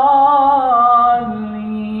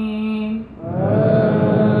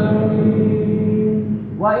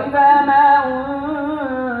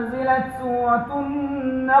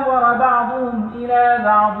 نظر بعضهم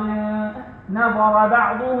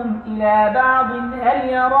إلى بعض هل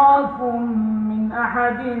يراكم من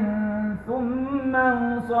أحد ثم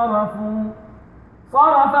انصرفوا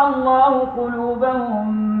صرف الله قلوبهم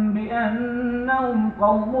بأنهم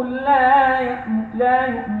قوم لا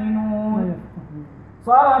يؤمنون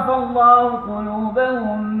صرف الله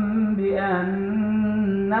قلوبهم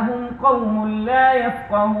بأنهم قوم لا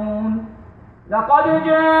يفقهون لقد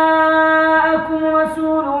جاءكم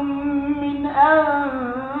رسول من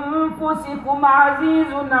أنفسكم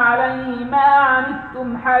عزيز عليه ما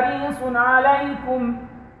عنتم حريص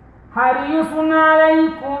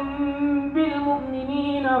عليكم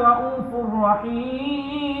بالمؤمنين رؤوف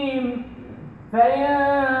رحيم فإن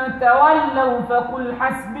تولوا فقل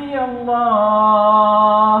حسبي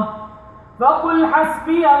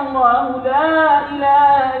الله لا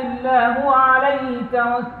إله إلا هو عليه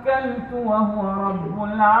توكلت وهو رب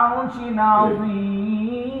العرش العظيم.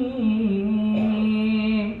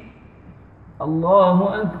 الله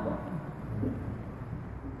أكبر.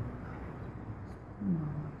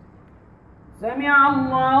 سمع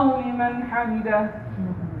الله لمن حمده.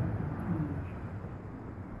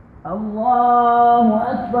 الله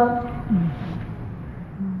أكبر.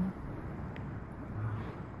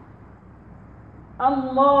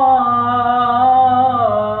 الله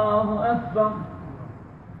أكبر.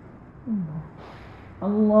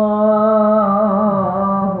 الله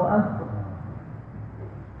أكبر.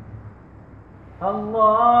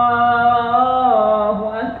 الله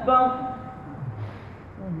أكبر.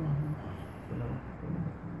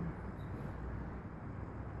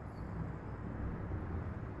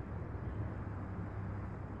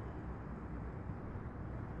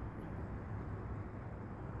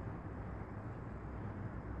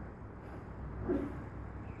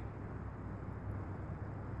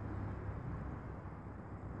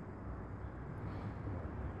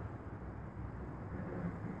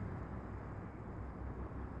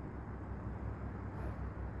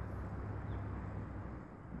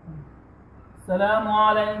 السلام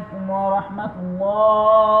عليكم ورحمة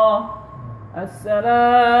الله.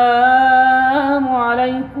 السلام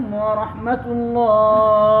عليكم ورحمة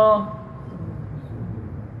الله.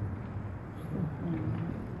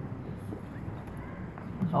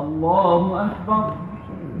 الله أكبر.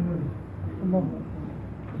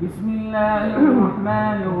 بسم الله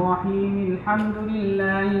الرحمن الرحيم الحمد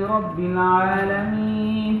لله رب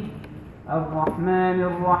العالمين الرحمن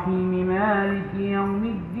الرحيم مالك يوم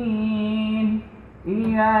الدين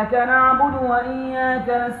إياك نعبد وإياك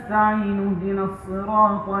نستعين اهدنا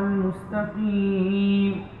الصراط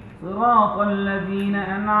المستقيم صراط الذين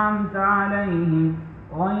أنعمت عليهم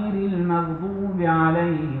غير المغضوب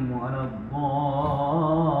عليهم ولا الضالين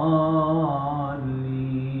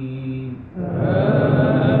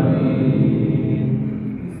آمين.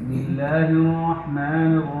 بسم الله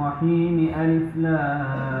الرحمن الرحيم ألف لام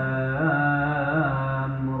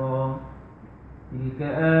را تلك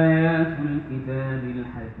آيات الكتاب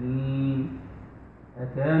الحكيم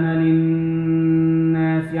أكان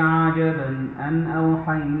للناس عجبا أن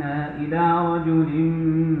أوحينا إلى رجل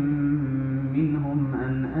منهم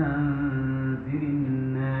أن أنذر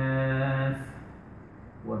الناس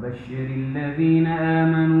وبشر الذين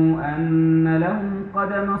آمنوا أن لهم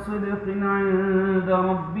قدم صدق عند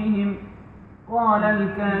ربهم قال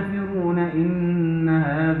الكافرون إن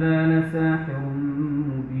هذا لساحر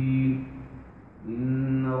مبين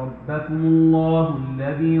إن ربكم الله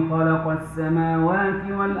الذي خلق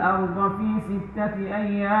السماوات والأرض في 6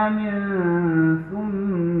 أيام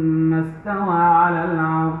ثم استوى على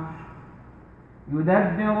العرش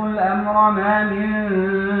يدبر الأمر ما من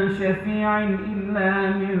شفيع إلا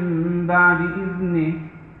من بعد إذنه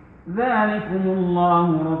ذلكم الله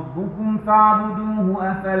ربكم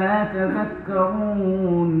فاعبدوه أفلا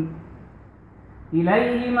تذكرون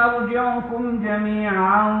إليه مرجعكم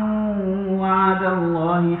جميعا وعد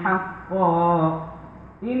الله حقا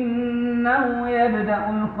إنه يبدأ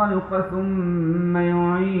الخلق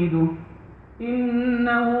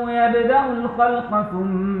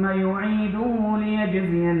ثم يعيده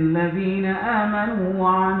ليجزي الذين آمنوا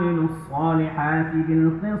وعملوا الصالحات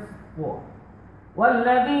بالقسط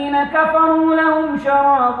والذين كفروا لهم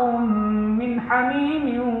شراب من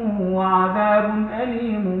حميم وعذاب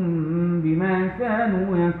أليم بما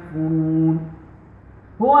كانوا يكفرون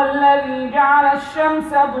هو الذي جعل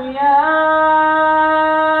الشمس ضياء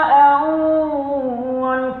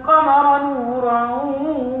والقمر نورا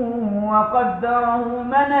وقدره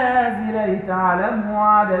منازل لتعلموا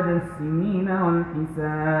عدد السنين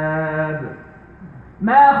والحساب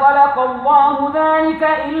ما خلق الله ذلك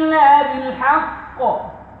إلا بالحق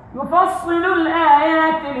يفصل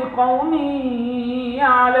الآيات لقوم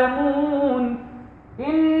يعلمون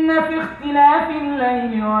إن في اختلاف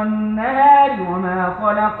الليل والنهار وما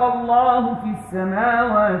خلق الله في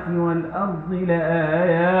السماوات والأرض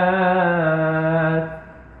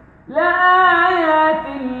لآيات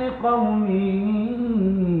لقوم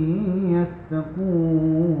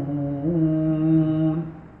يتقون.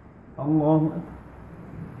 الله أكبر.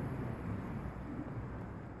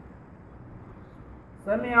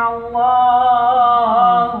 سمع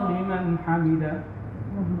الله لمن حمده.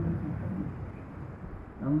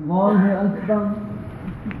 الله أكبر.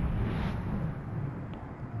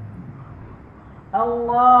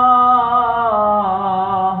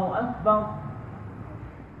 الله أكبر.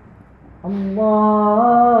 الله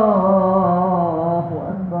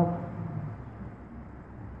أكبر.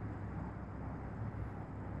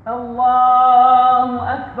 الله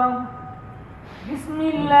أكبر. بسم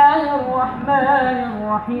الله الرحمن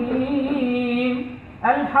الرحيم.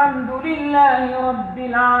 الحمد لله رب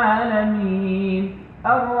العالمين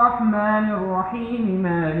الرحمن الرحيم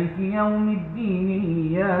مالك يوم الدين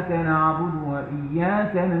إياك نعبد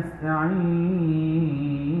وإياك نستعين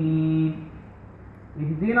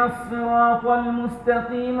اهدنا الصراط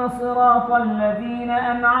المستقيم صراط الذين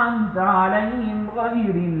أنعمت عليهم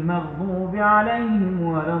غير المغضوب عليهم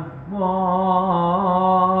ولا الضالين.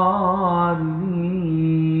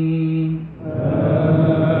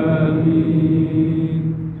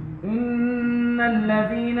 آمين. إن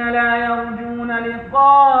الذين لا يرجون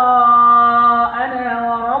لقاءنا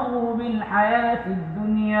ورضوا بالحياة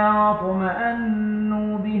الدنيا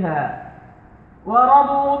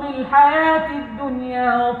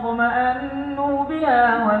واطمأنوا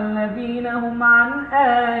بها والذين هم عن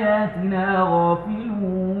آياتنا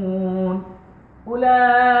غافلون أولئك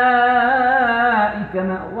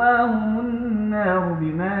مأواهم النار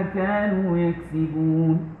بما كانوا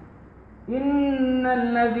يكسبون. إن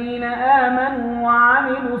الذين آمنوا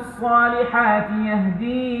وعملوا الصالحات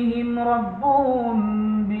يهديهم ربهم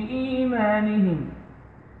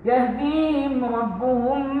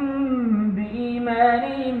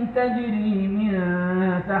تجري من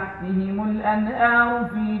تحتهم الأنهار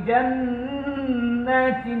في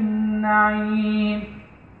جنات النعيم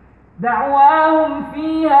دعواهم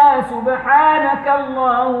فيها سبحانك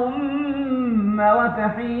اللهم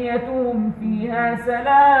وتحيتهم فيها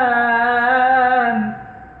سلام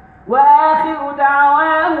وآخر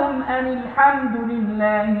دعواهم أن الحمد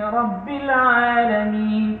لله رب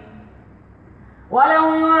العالمين.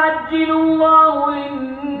 ولو يعجل الله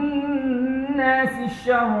للناس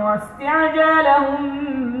الشر استعجالهم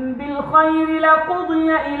بالخير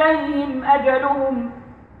لقضي إليهم أجلهم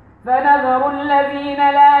فنذر الذين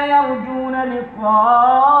لا يرجون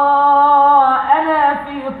لقاءنا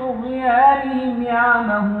في طغيانهم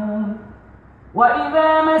يعمهون.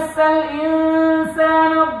 وإذا مس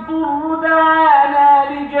الإنسان الضر دعانا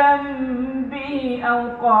لجنبه أو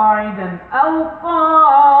قاعدا أو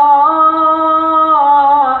قائما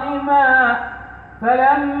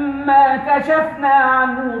فلما كشفنا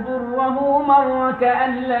عنه ضره مر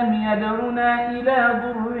كأن لم يدعنا إلى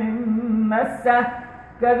ضر مسه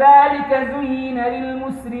كذلك زين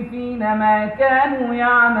للمسرفين ما كانوا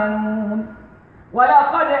يعملون.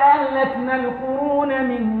 ولقد أهلكنا القرون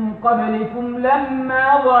من قبلكم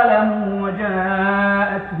لما ظلموا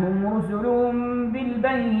وجاءتهم رسلهم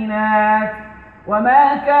بالبينات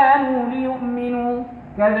وما كانوا ليؤمنوا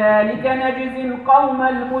كذلك نجزي القوم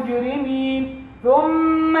المجرمين.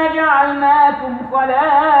 ثم جعلناكم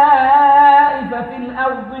خلائف في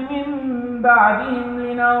الأرض من بعدهم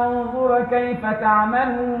لننظر كيف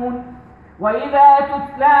تعملون. وإذا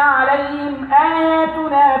تتلى عليهم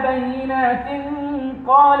آياتنا بينات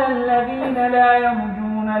قال الذين لا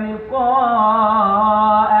يرجون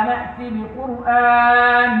لقاء ائت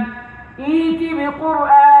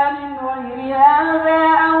بقرآن غير هذا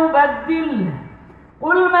أو بدله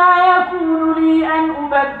قل ما يكون لي أن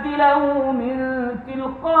أبدله من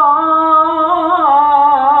تلقاء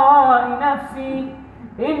نفسي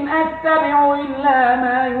إن أتبع إلا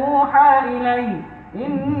ما يوحى إلي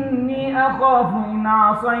إني أخاف إن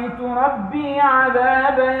عصيت ربي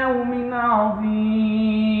عذاب يوم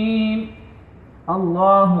عظيم.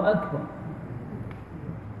 الله أكبر.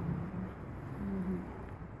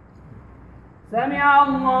 سمع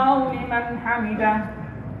الله لمن حمده.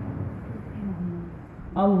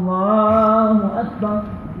 الله أكبر.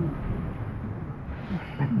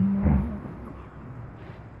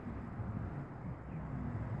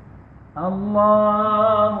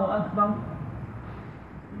 الله أكبر.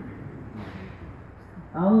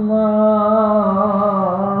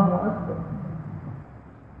 الله أكبر.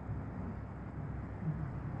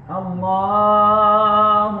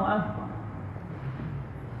 الله الله أكبر.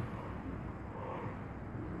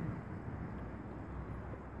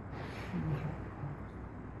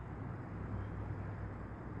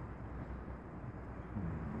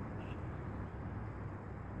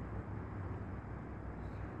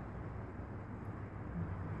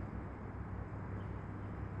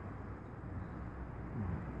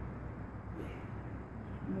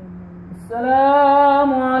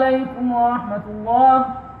 السلام عليكم ورحمة الله.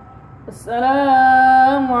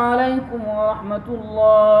 السلام عليكم ورحمة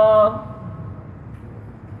الله.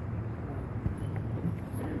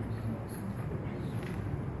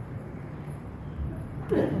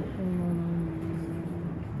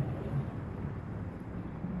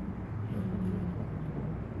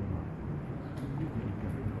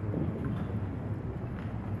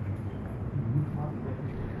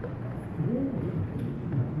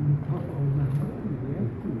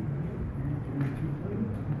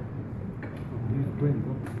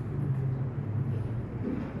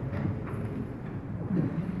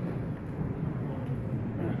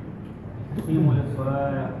 قيموا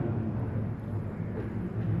للصلاة.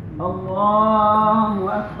 الله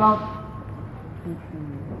أكبر.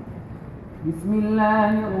 بسم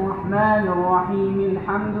الله الرحمن الرحيم.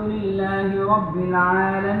 الحمد لله رب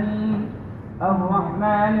العالمين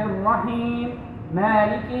الرحمن الرحيم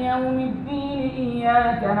مالك يوم الدين.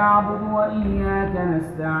 إياك نعبد وإياك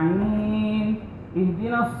نستعين.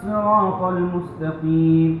 اهدنا الصراط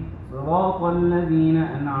المستقيم صراط الذين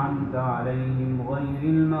أنعمت عليهم غير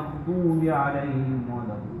المغضوب عليهم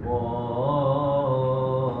ولا الضالين.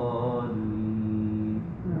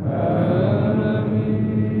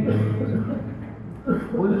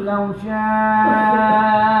 قل لو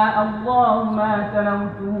شاء الله ما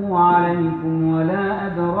تلوته عليكم ولا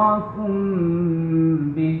أدراكم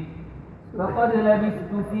به فقد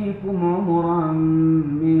لبثت فيكم عمرا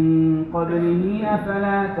من قبله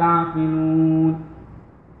أفلا تعقلون.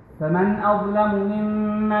 فمن أظلم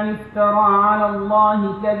ممن افترى على الله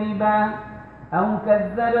كذبا أو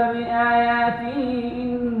كذب بآياته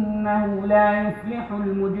إنه لا يفلح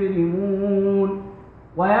المجرمون.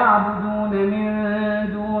 ويعبدون من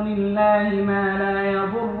دون الله ما لا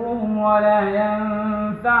يضرهم ولا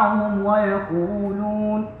ينفعهم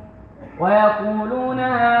ويقولون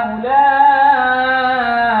هؤلاء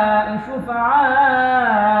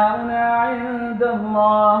شفعاؤنا عند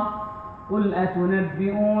الله. قل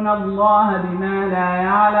أتنبئون الله بما لا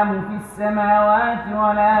يعلم في السماوات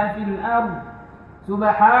ولا في الأرض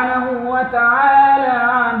سبحانه وتعالى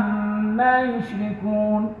عما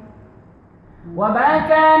يشركون. وما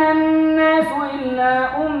كان الناس إلا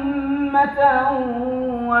أمة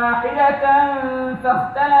واحدة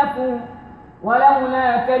فاختلفوا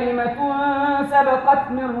ولولا كلمة سبقت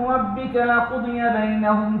من ربك لقضي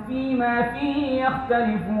بينهم فيما فيه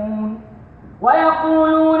يختلفون.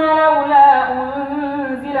 ويقولون لولا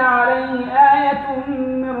أنزل عليه آية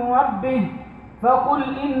من ربه فقل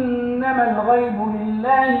إنما الغيب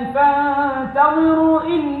لله فانتظروا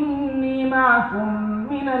إني معكم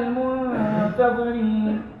من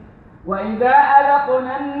المنتظرين. وإذا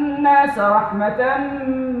أذقنا الناس رحمة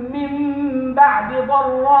من بعد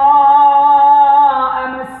ضراء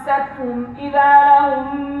مستهم إذا لهم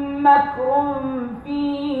مكر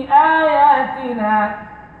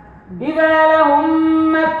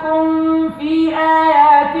في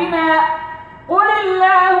آياتنا قل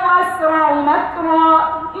الله أسرع مكرا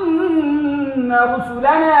إن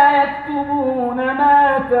رسلنا يكتبون ما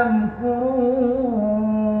تمكرون.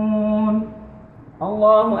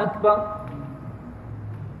 الله أكبر.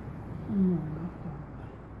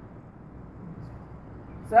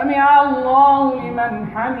 سمع الله لمن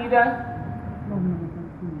حمده.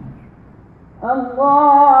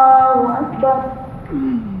 الله أكبر.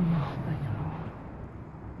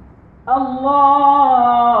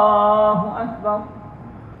 الله أكبر.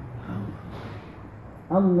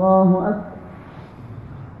 الله أكبر.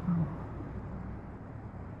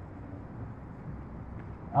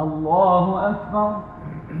 الله أكبر.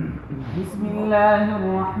 بسم الله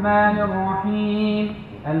الرحمن الرحيم.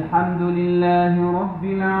 الحمد لله رب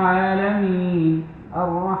العالمين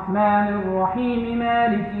الرحمن الرحيم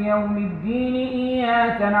مالك يوم الدين.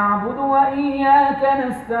 إياك نعبد وإياك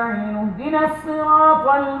نستعين. اهدنا الصراط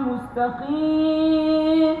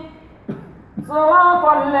المستقيم صراط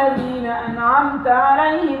الذين أنعمت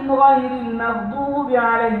عليهم غير المغضوب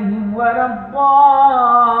عليهم ولا الضالين.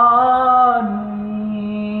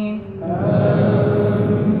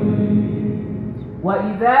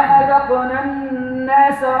 وإذا أذقنا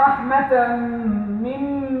الناس رحمة من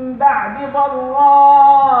بعد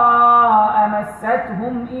ضراء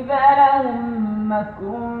مستهم إذا لهم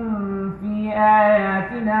مكر في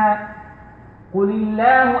قل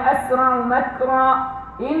الله أسرع مكرا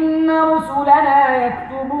إن رسلنا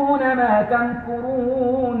يكتبون ما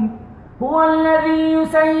تمكرون هو الذي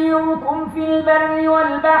يسيركم في البر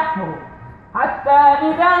والبحر حتى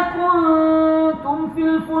إذا كنتم في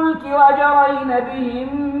الفلك وجرين بهم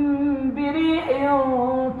بريح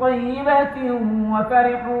طيبة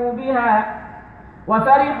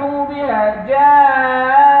وفرحوا بها جاءتها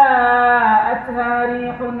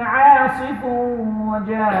ريح عاصف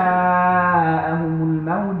وجاءهم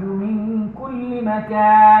الموج من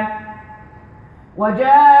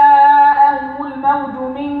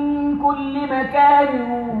كل مكان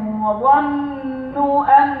وظنوا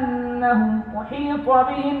أنهم أحيط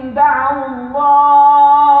بهم دعوا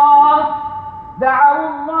الله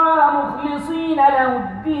مخلصين له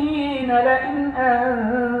الدين لئن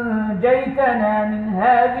أنجيتنا من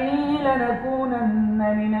هذه لنكونن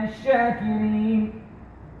من الشاكرين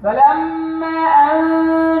فلما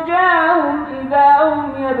أنجاهم إذا هم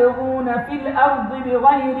يبغون في الأرض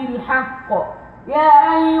بغير الحق يا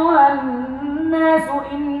أيها الناس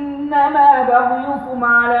إنما بغيكم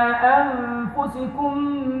على أنفسكم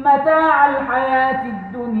متاع الحياة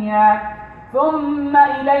الدنيا ثم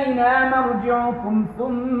إلينا مرجعكم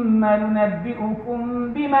ثم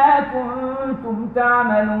ننبئكم بما كنتم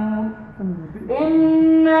تعملون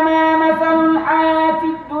إنما مثل الحياة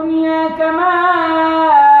الدنيا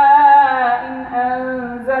كماء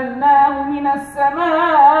أنزلناه من السماء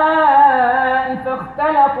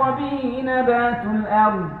فاختلط به نبات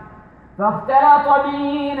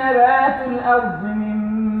الأرض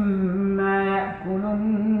مما يأكل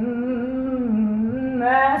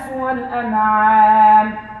الناس والأنعام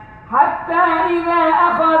حتى إذا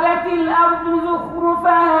أخذت الأرض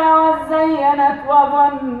زخرفها وزينت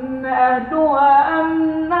وظن أهلها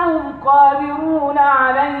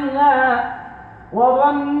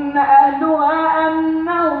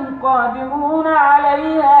أنهم قادرون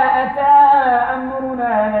عليها أتاها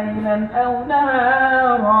أمرنا ليلا أو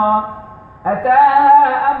نهارا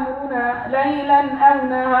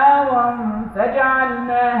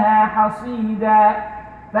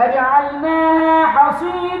فجعلناها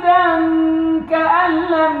حصيدا كأن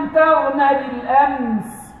لم تغن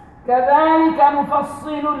بالأمس كذلك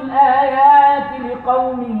نفصل الآيات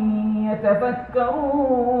لقوم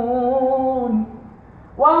يتفكرون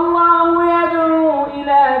والله يدعو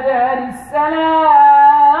إلى دار السلام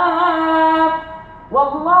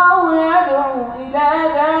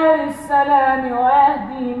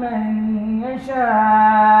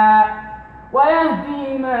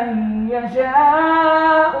ويهدي من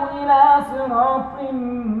يشاء إلى صراط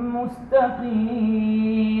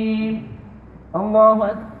مستقيم. الله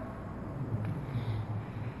أكبر.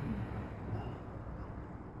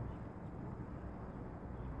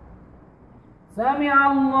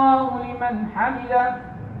 سمع الله لمن حمده.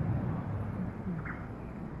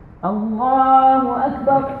 الله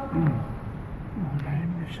أكبر.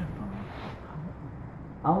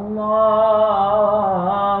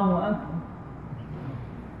 الله أكبر.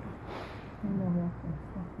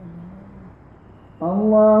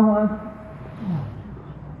 الله أكبر.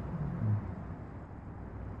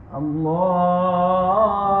 الله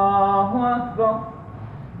أكبر.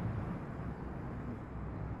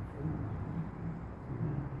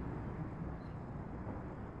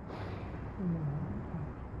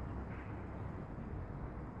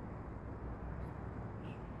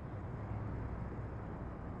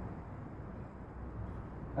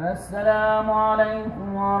 السلام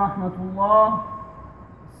عليكم ورحمة الله.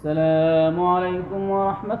 السلام عليكم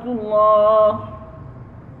ورحمة الله.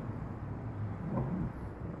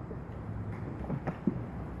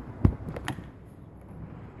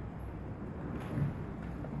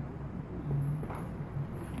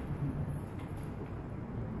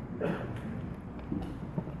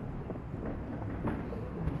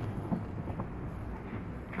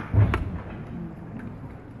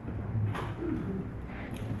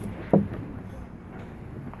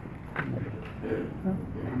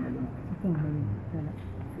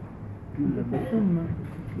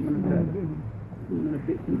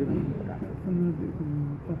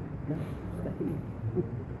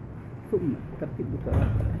 ثم ترتيب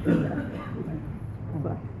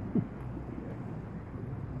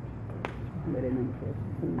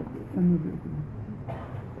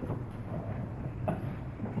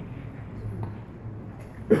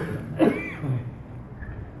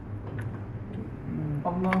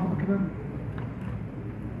الله أكبر.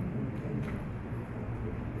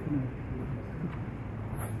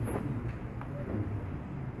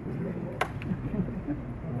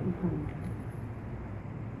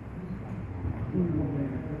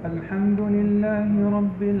 الحمد لله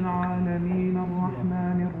رب رب العالمين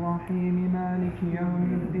الرحمن الرحيم مالك يوم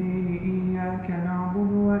الدين إياك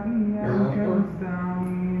نعبد وإياك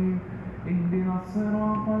نستعين اهدنا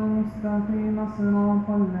الصراط المستقيم صراط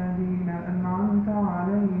الذين أنعمت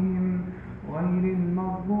عليهم غير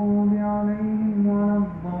المغضوب عليهم ولا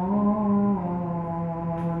الضالين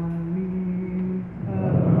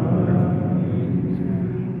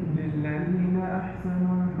للذين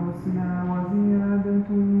أحسنوا الحسنى وزيادة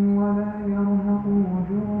ولا يرهق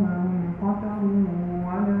وجوههم قتر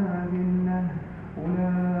ولا ذلة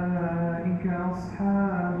أولئك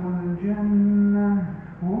أصحاب الجنة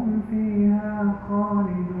هم فيها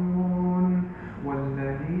خالدون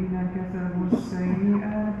والذين كسبوا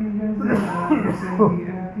السيئات جزاء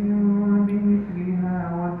سيئة بمثلها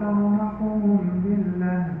وترهقهم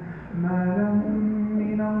ذلة ما لهم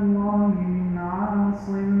من الله من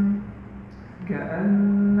عاصم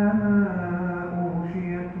كأنما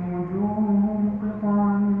أغشيت وجوههم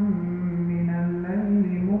قطعا من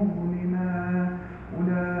الليل مظلما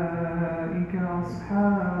أولئك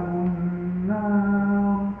أصحاب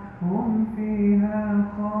النار هم فيها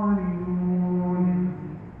خالدون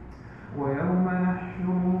ويوم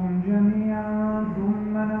نحشرهم جميعا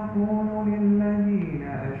ثم نقول للذين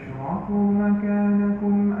أشركوا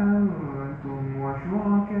مكانكم أنتم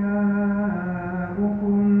وشركاؤكم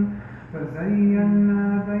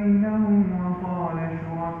فزينا بينهم وقال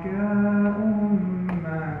شركاؤهم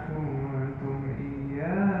ما كنتم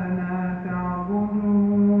إيانا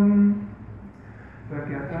تعبدون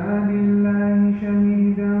فكفى بالله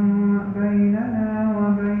شهيدا بيننا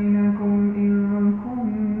وبينكم إن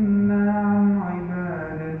كنا عن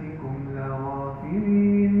عبادتكم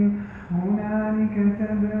لغافلين هنالك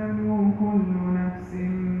تبلو كل نفس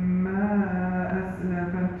ما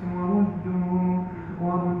أسلفت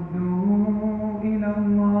وردوا إلى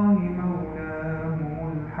الله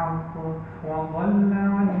مولاهم الحق وضل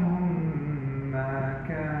عنهم ما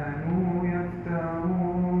كانوا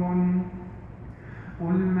يفترون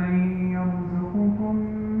قل من يرزقكم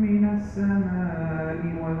من السماء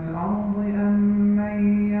والأرض أم من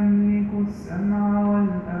يملك السمع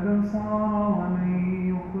والأبصار ومن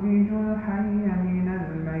يخرج الحي من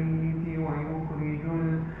الميت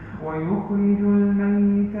ويخرج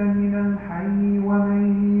الميت من الحي ومن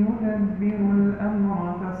يدبر الأمر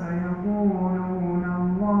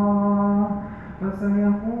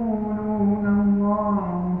فسيقولون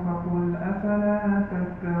الله فقل أفلا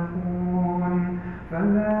تتقون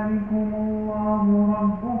فذلكم الله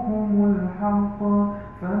ربكم الحق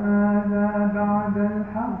فماذا بعد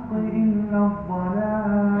الحق إلا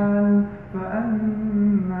الضلال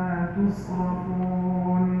فأنا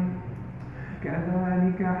تصرفون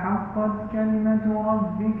كذلك حقت كلمة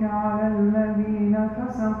ربك على الذين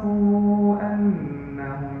فسقوا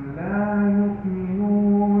أنهم لا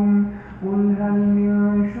يؤمنون قل هل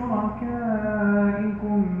من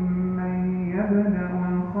شركائكم من يبدأ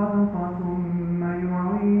الخلق ثم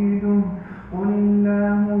يعيده قل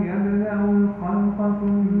الله يبدأ الخلق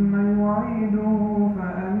ثم يعيده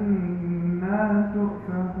فأنا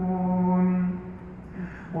تؤفكون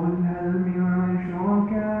قل هل من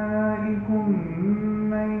شركائكم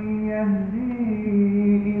من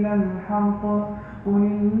يهدي إلى الحق قل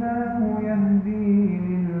الله يهدي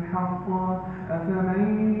للحق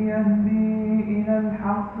أفمن يهدي إلى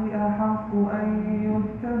الحق أحق أن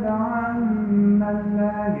يتبع من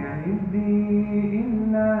لا يهدي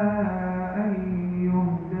إلا أن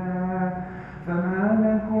يهدى فما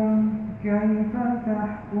لكم كيف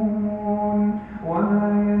تحكمون وما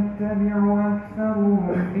يتبع أكثرهم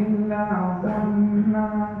إلا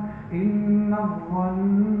ظنا إن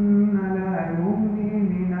الظن لا يغني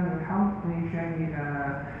من الحق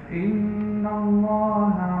شيئا إن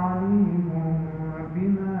الله عليم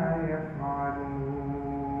بما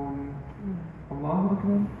يفعلون الله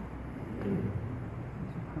أكبر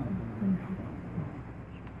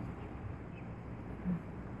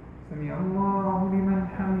سمع الله لمن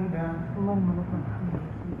حمده اللهم لك الحمد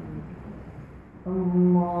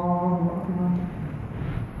الله أكبر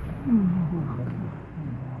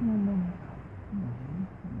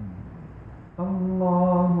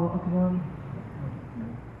الله أكبر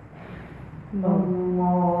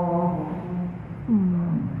الله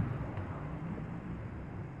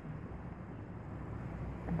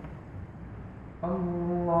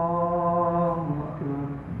الله أكبر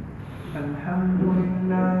الحمد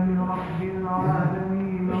لله رب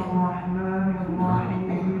العالمين الرحمن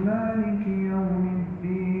الرحيم مالك يوم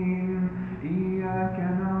الدين إياك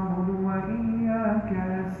نعبد وإياك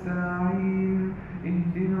نستعين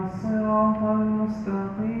اهدنا الصراط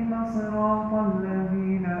المستقيم صراط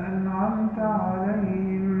الذين أنعمت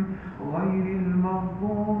عليهم غير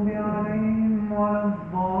المغضوب عليهم ولا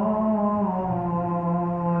الضالين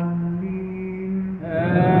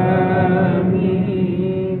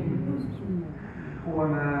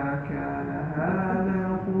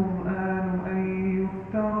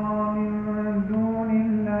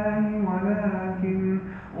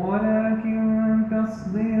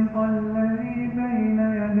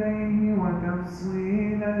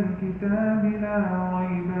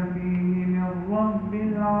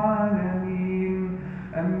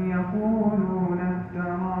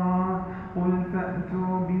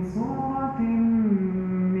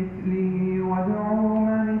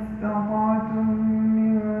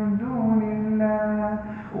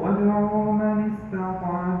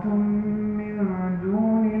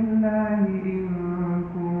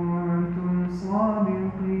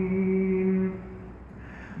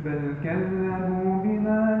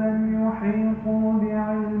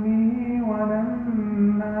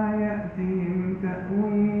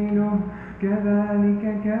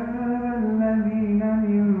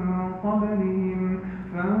قبلهم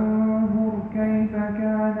فانظر كيف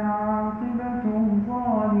كان عاقبة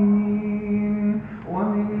الظالمين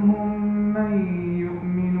ومنهم من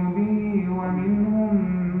يؤمن به ومنهم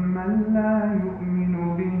من لا يؤمن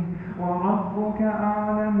به وربك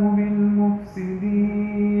أعلم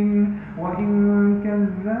بالمفسدين وإن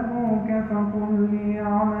كذبوك فقل لي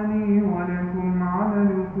عملي ولكم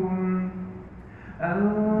عملكم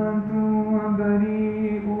أنتم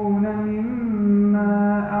بريئون مما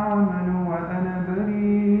أعمل وأنا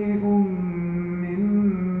بريء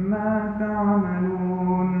مما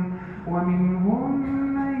تعملون ومنهم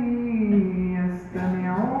من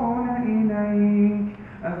يستمعون إليك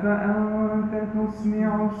أفأنت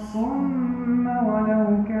تسمع الصم ولو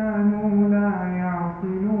كانوا لا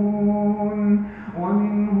يعقلون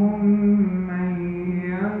ومنهم من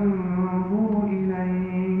ينظر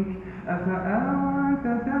إليك أفأنت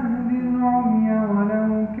تهدي العمي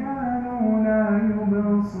ولو كانوا لا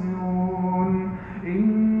يبصرون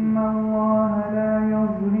إن الله لا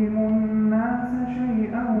يظلم الناس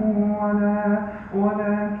شيئا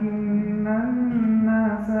ولكن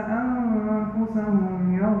الناس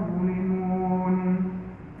أنفسهم يظلمون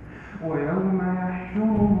ويوم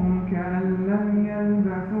يحشرهم كأن لم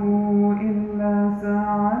يلبثوا إلا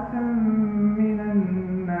ساعة من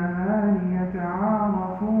النهار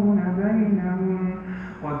يتعارفون بينهم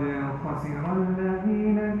قد خسر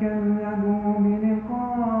الذين كذبوا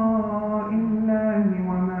بلقاء الله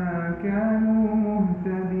وما كانوا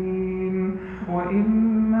مهتدين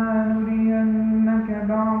وإما نرينك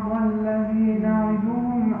بعض الذي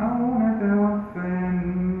نعدهم أو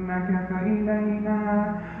نتوفينك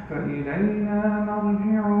فإلينا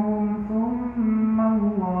مرجعهم ثم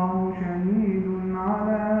الله شهيد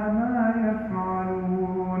على ما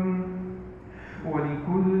يفعلون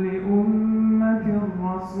ولكل أمة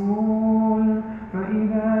رسول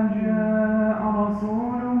فإذا جاء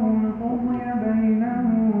رسولهم قضي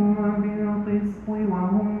بينهم بالقسط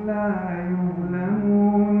وهم لا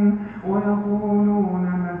يظلمون ويقولون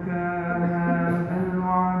متى هذا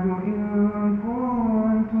الوعد إن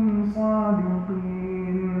كنتم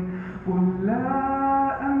صادقين قل لا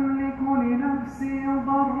أملك لنفسي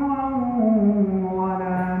ضرا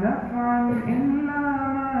ولا نفعا إلا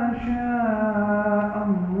ما شاء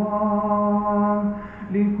الله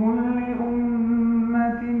لكل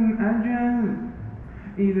أمة أجل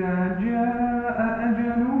إذا جاء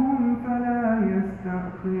أجلهم فلا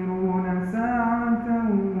يستأخرون ساعة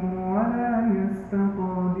ولا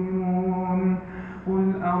يستقدمون قل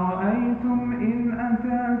أرأيتم إن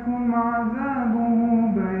أتاكم عذابه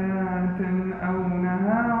بياتا أو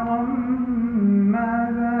نهارا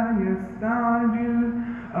ماذا يستعجل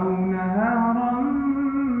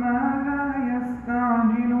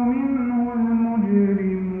منه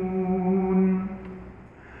المجرمون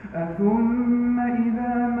ثم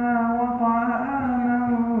إذا ما وقع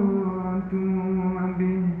آمنتم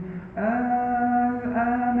به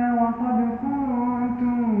الآن وقد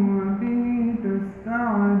كنتم به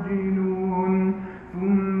تستعجلون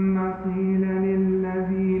ثم قيل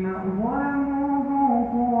للذين ظلموا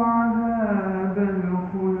ذوقوا عذاب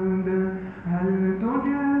الخلد هل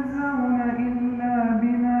تجزون إلا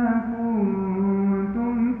بما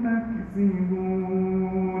كنتم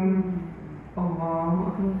تكسبون الله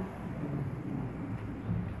أكبر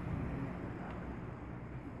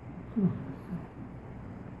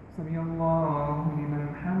سمع الله لمن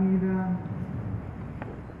حمده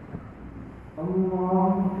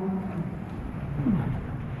الله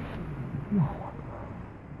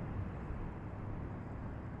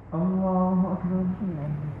الله أكبر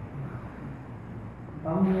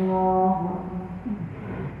الله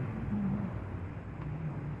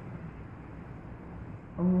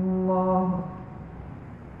الله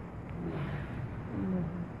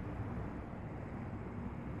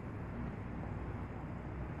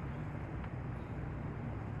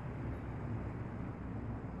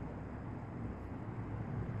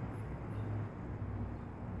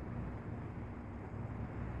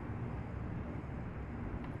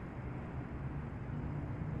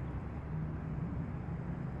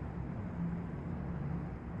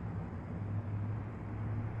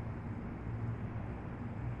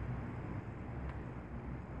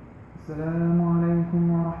السلام عليكم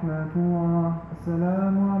ورحمة الله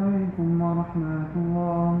السلام عليكم ورحمة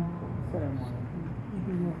الله السلام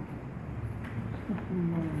عليكم.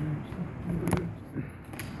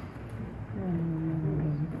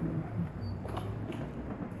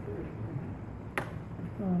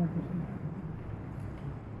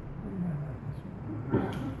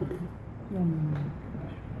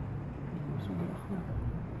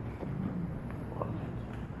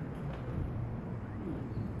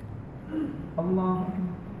 الله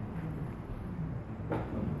أكبر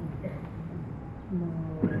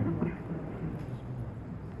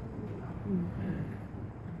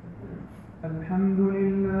الحمد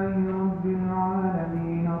لله رب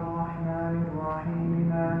العالمين الرحمن الرحيم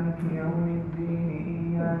مالك يوم الدين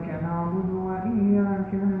إياك نعبد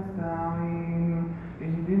وإياك نستعين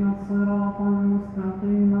اهدنا الصراط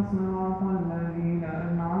المستقيم صراط الذين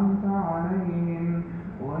أنعمت عليهم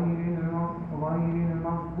غير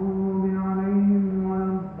المغضوب عليهم ولا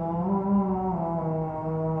الضالين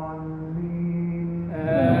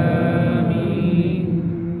آمين.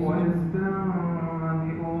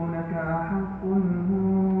 ويستنبئونك أحق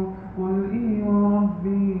هو قل إي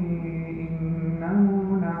وربي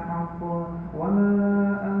إنه لحق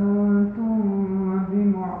وما أنتم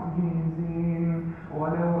بمعجزين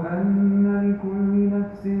ولو أن لكل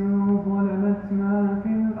نفس ظلمت ما في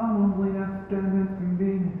الأرض لافتدت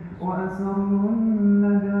به وأسروا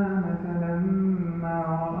الندامة لما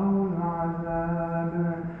رأوا العذاب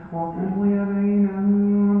وقضي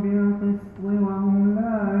بينهم بالقسط وهم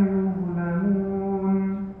لا يظلمون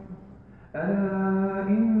ألا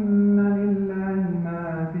إن لله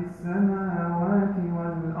ما في السماوات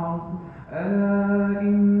والأرض ألا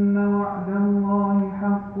إن وعد الله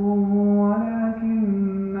حق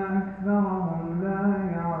ولكن أكثرهم لا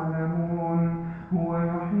يعلمون هو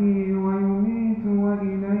يحيي ويميت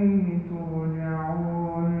وإليه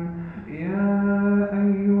ترجعون يا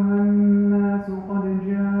أيها الناس قد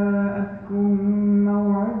جاءتكم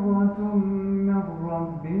موعظة من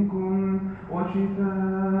ربكم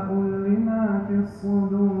وشفاء لما في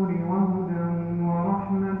الصدور وهدى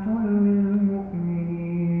ورحمة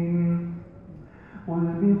للمؤمنين قل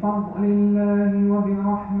بفضل الله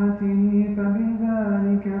وبرحمته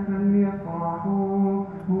فبذلك فليفرحوا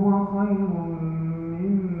هو خير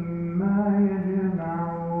مما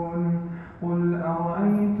يجمعون قل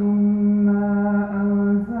أرأيتم ما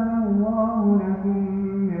أنزل الله لكم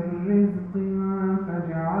من رزق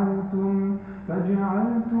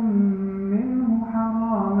فجعلتم منه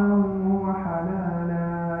حراما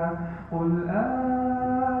وحلالا قل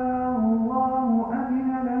الله أذن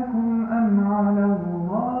لكم أم على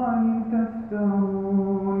الله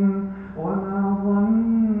تفترون وما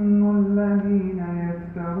ظن الذين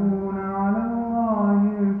يفترون على الله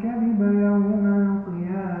الكذب يوم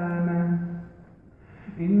القيامة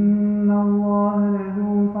إن الله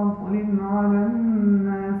لذو فضل على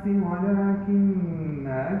الناس ولكن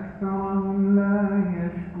أكثرهم لا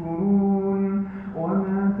يشكرون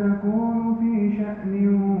وما تكون في شأن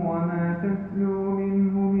وما تتلو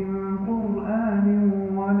منه من قرآن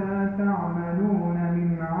ولا تعملون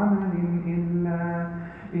من عمل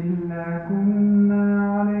إلا كنا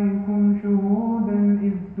عليكم شهودا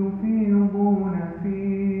إذ تفيضون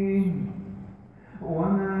فيه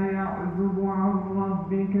وما يعزب عن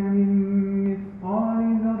ربك من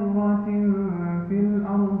مثقال ذرة في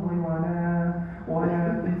الأرض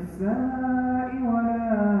ولا في السماء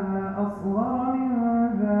ولا أصغر من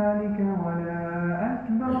ذلك ولا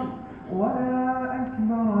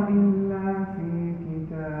أكبر إلا في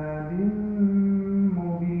كتاب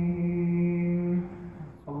مبين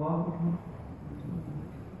الله أكبر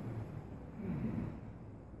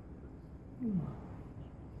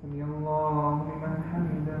سمع الله لمن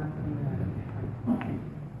حمده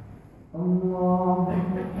الله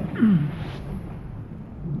أكبر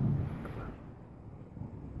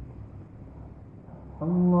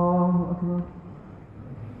الله أكبر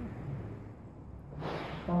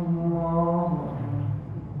الله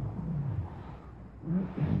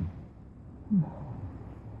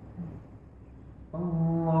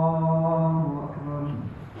الله أكبر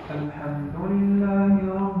الحمد لله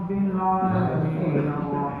رب العالمين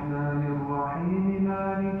الرحمن الرحيم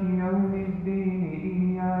مالك يوم الدين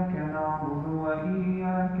إياك نعبد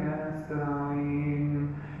وإياك نستعين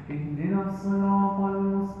اهدنا الصراط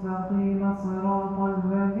المستقيم صراط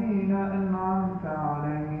الذين أنعمت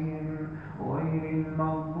عليهم غير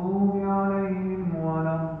المغضوب عليهم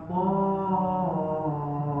ولا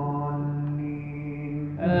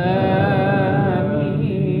الضالين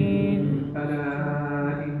آمين.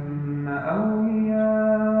 ألا إن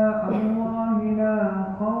أولياء الله لا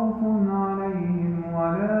خوف عليهم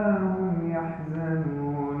ولا هم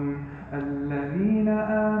يحزنون الذين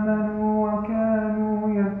آمنوا وكانوا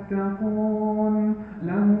يتقون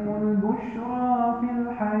لهم البشرى في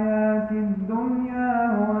الحياة الدنيا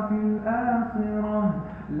وفي الآخرة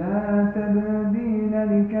لا تبديل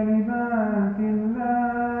لكلمات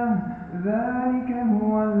الله ذلك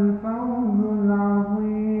هو الفوز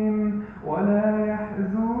العظيم ولا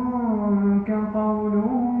يحزنك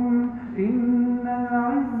قولهم إن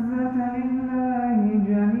العزة لله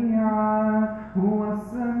جميعا هو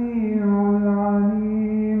السميع العليم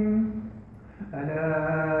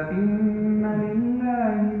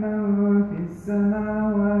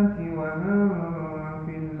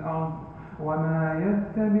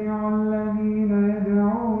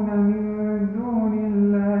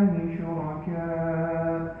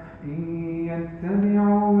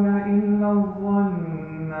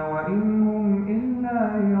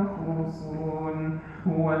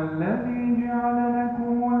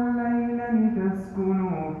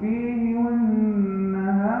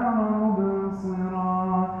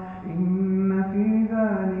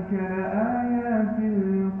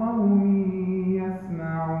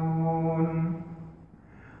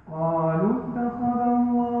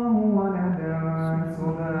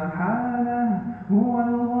هو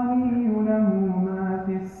الغني له ما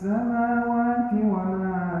في السماوات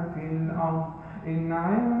وما في الأرض إن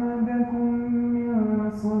عندكم من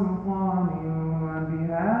سلطان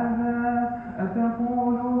بهذا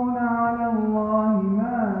أتقولون على الله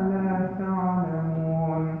ما لا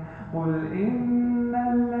تعلمون قل إن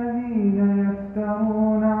الذين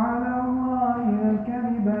يفترون على الله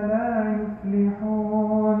الكذب لا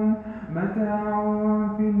يفلحون متاع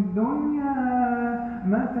في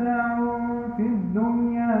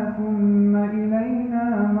الدنيا ثم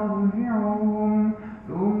إلينا مرجعهم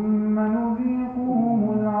ثم نذيقهم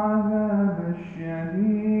العذاب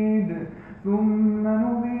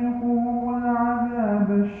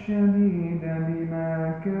الشديد بما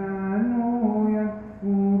كانوا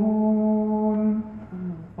يكفرون.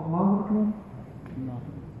 الله أكبر.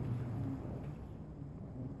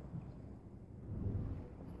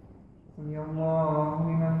 سمع الله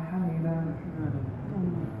لمن حمده.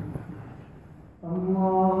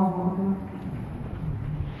 الله أكبر.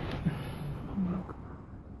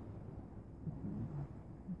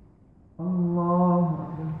 الله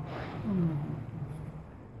أكبر.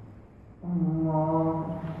 الله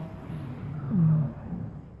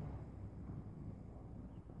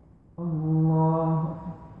الله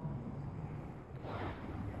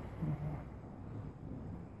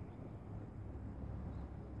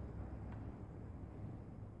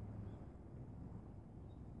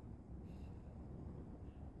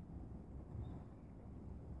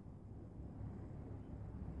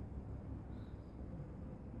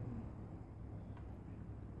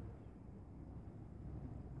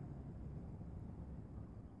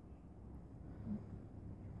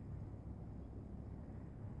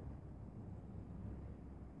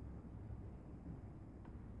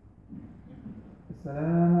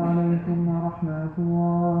السلام عليكم ورحمة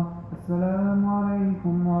الله. السلام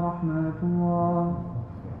عليكم ورحمة الله.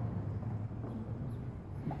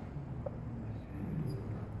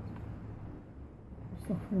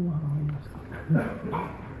 استغفر الله العظيم.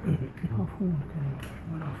 عفوا كريم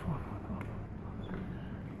والعفو.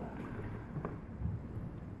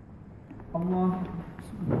 الله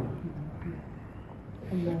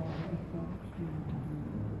الله أكبر.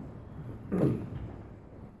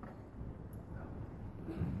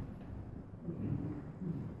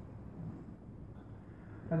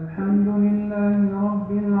 الحمد لله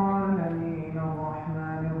رب العالمين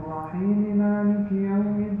الرحمن الرحيم مالك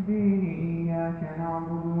يوم الدين إياك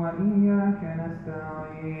نعبد وإياك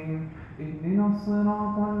نستعين اهدنا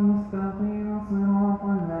الصراط المستقيم صراط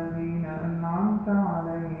الذين أنعمت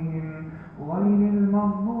عليهم غير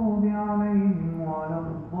المغضوب عليهم ولا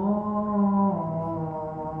الضالين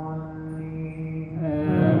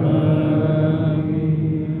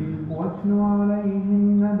واتل عليهم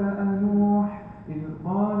نبأ نوح إذ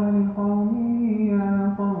قال لقومه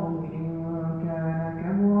يا قوم إن كان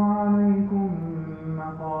كبر عليكم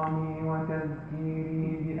مقامي وتذكيري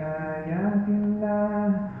بآيات الله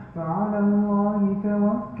فعلى الله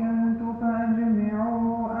توكلت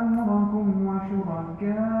فأجمعوا أمركم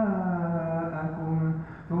وشركاءكم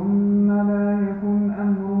ثم لا يكن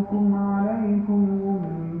أمركم عليكم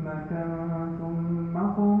غمة ثم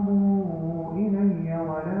قضوا إلي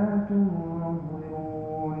ولا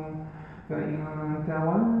تنظرون فإن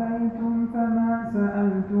توليتم فما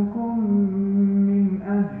سألتكم من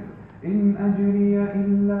أجر إن أجري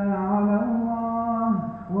إلا على الله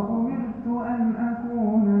وأمرت أن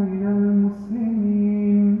أكون من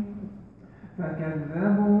المسلمين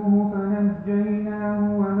فكذبوه فنجيناه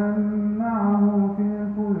ومن معه في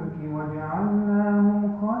الفلك وجعلناهم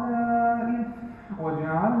خلائف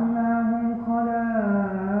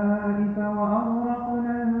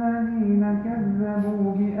وأغرقنا الذين كذبوا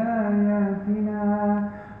بآياتنا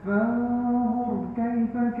فانظر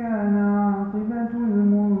كيف كان عاقبة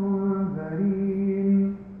المنذرين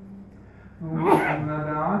ثم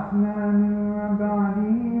بعثنا من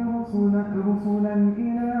بعده رسلا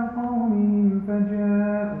إلى قومهم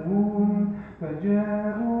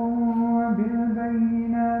فجاءوهم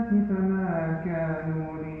بالبينات فما كانوا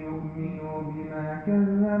ليؤمنوا بما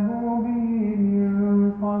كذبوا به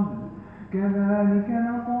من قبل كذلك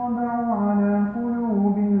نطبع على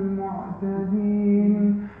قلوب المعتدين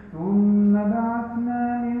ثم بعثنا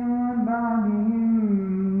من بعدهم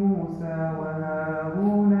موسى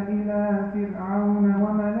وهارون إلى فرعون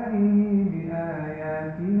وملئه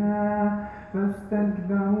بآياتنا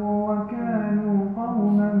فاستكبروا وكانوا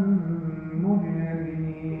قوما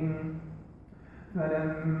مجرمين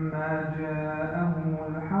فلما جاءهم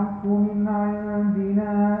الحق من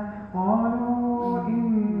عندنا قالوا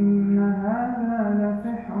إن هذا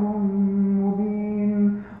لسحر مبين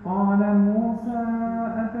قال موسى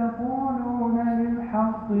أتقولون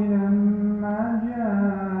للحق لما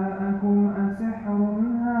جاءكم أسحر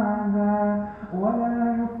هذا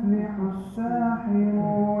ولا يفلح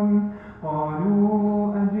الساحرون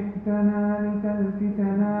قالوا أجئتنا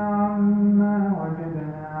لتلفتنا عما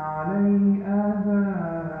وجدنا عليه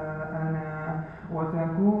آباءنا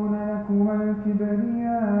وتكون لكما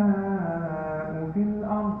الكبرياء في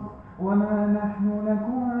الأرض وما نحن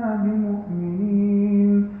لكما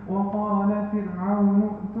بمؤمنين وقال فرعون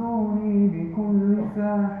ائتوني بكل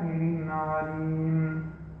ساحر عليم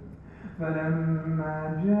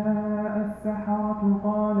فلما جاء السحرة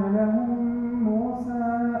قال لهم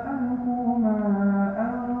موسى ألقوا ما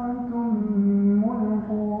أنتم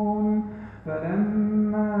ملقون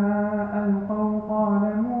فلما ألقوا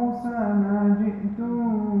قال موسى ما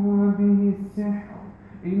جئتم به السحر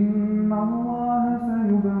إن الله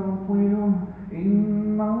سيبطله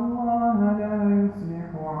إن الله لا يصلح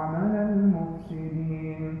عمل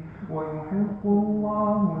المفسدين ويحق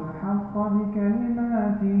الله الحق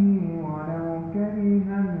بكلماته ولو كره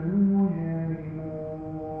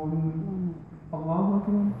المجرمون. الله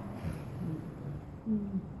أكبر.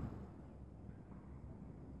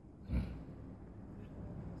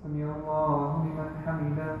 سمع الله لمن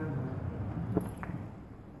حمده.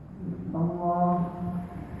 الله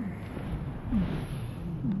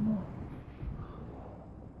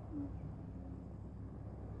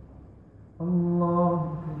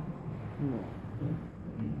الله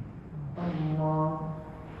الله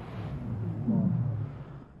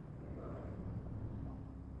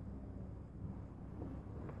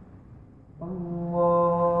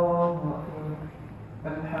الله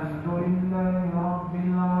الحمد لله رب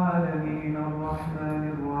العالمين الرحمن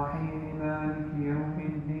الرحيم مالك يوم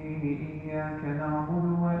الدين إياك نعبد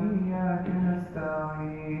وإياك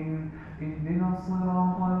نستعين اهدنا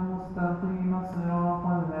الصراط المستقيم صراط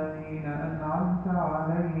الذين أنعمت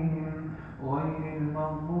عليهم غير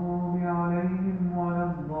المغضوب عليهم ولا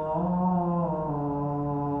الضالين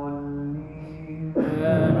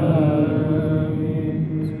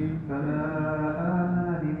فما آمن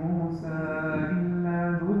لموسى إلا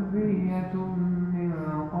ذرية من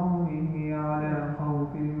قومه على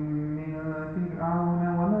خوف من فرعون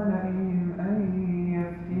وملئهم أن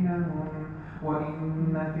يفتنهم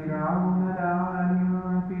وإن فرعون لعال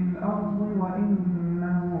في الأرض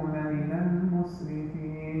وإنه لمن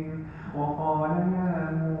المسرفين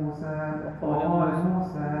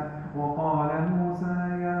وقال موسى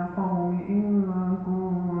يا قوم إن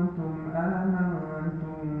كنتم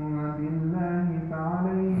آمنتم بالله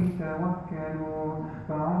فعليه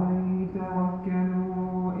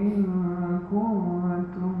توكلوا إن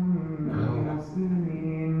كنتم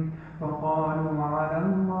مسلمين فقالوا على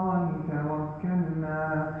الله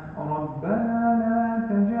توكلنا ربنا لا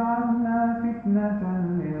تجعلنا فتنة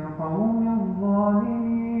للقوم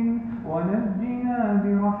الظالمين ونجنا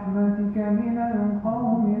برحمتك من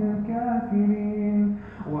القوم الكافرين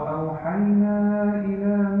وأوحينا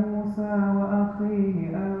إلى موسى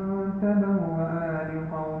وأخيه أن تبوأ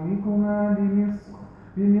لقومكما بمصر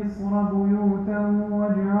بيوتا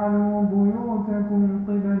واجعلوا بيوتكم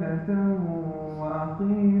قبلة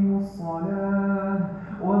وأقيموا الصلاة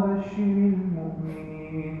وبشر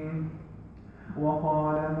المؤمنين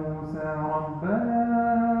وقال موسى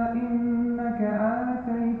ربنا إنك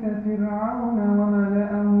آتيت فرعون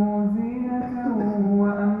وملأه زينة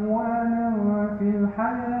وأموالا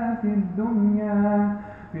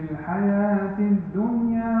في الحياة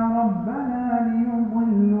الدنيا ربنا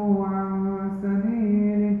ليضلوا عن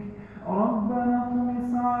سبيلك ربنا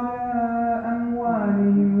اطمس على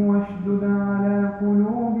أموالهم واشدد على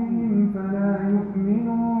قلوبهم فلا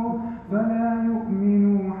يؤمنوا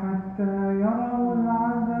حتى يروا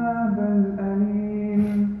العذاب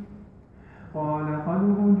الأليم قال قد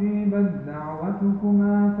أجيبت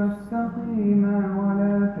دعوتكما فاستقيما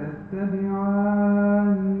ولا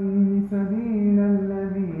تتبعان سبيل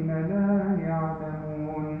الذين لا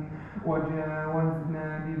يعلمون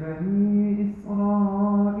وجاوزنا ببني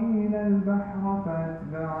إسرائيل البحر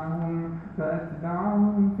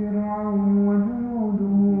فأتبعهم فرعون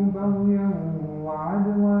وجنوده بغيا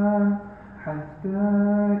وعدوا حتى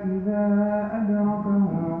إذا أدركه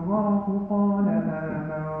الغرق قال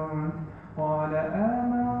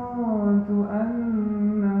آمنت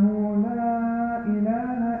أنه لا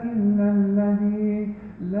إله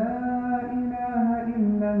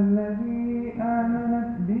إلا الذي آمنت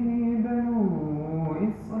به بنو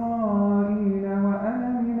إسرائيل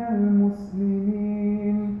وأنا من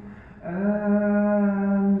المسلمين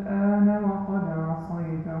الآن وقد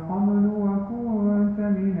عصيت قبل وكنت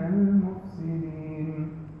من المفسدين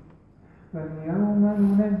فاليوم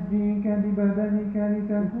ننجيك ببدنك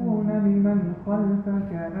لتكون لمن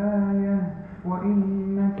خلفك آية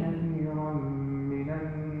وإن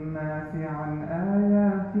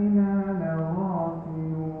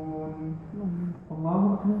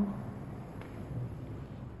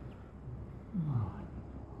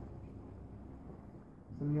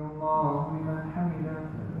الله لمن حمده.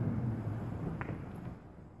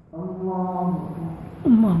 الله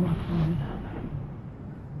الله أكبر.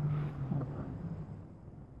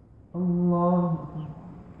 الله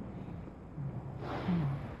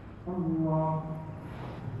الله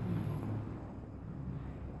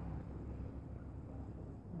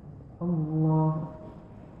الله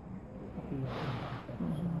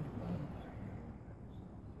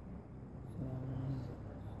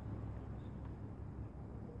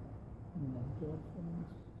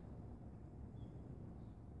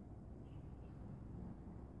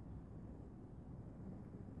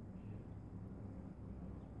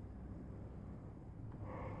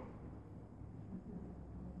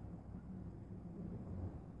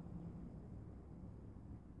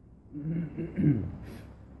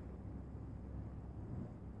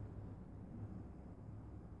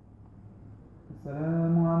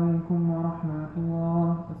السلام عليكم ورحمة الله.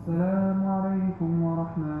 السلام عليكم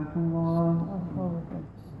ورحمة الله.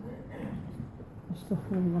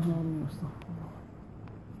 استغفر الله العظيم. استغفر الله.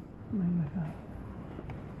 ما ينفع.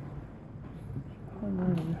 الله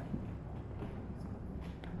يرحمه.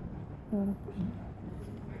 يا رب.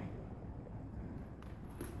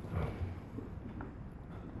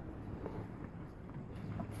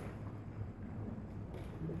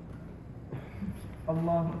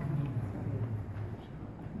 الله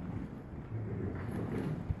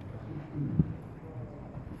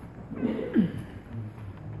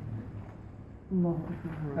الله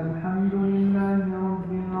الحمد لله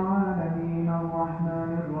رب العالمين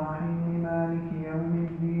الرحمن الرحيم مالك يوم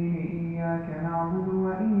الدين إياك نعبد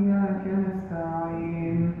وإياك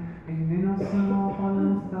نستعين اهدنا الصراط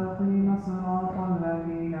المستقيم صراط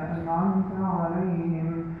الذين أنعمت عليهم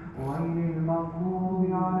غير المغضوب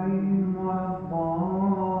عليهم ولا الضالين.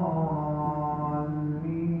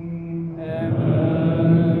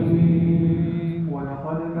 آمين.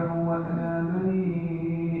 ولقد بوأنا بني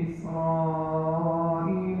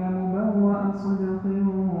إسرائيل مبوأ صدق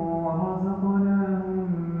ورزقناهم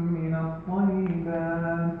من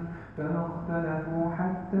الطيبات فما اختلفوا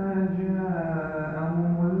حتى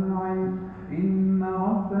جاءهم العلم إن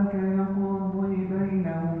ربك يقضي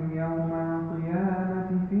بينهم يوم القيامة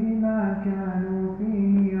فيما كانوا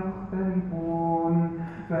فيه يختلفون.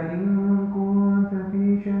 فإن كنت في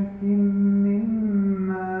شك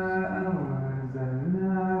مما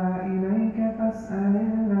أنزلنا إليك فاسأل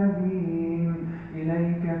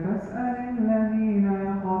الذين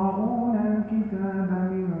يقرؤون الكتاب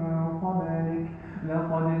من قبلك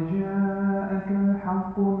لقد جاءك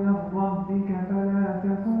الحق من ربك فلا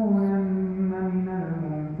تكونن من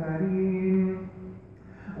الممترين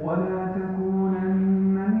ولا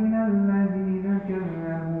تكونن من الذين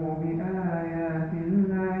كذبوا بآيات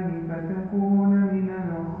الله فتكون من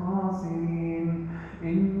الخاسرين.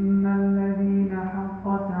 إن الذين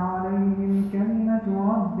حقت عليهم كلمة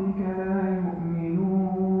ربك لا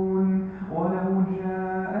يؤمنون ولو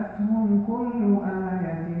جاءتهم كل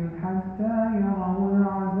آية حتى يروا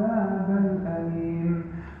العذاب الأليم.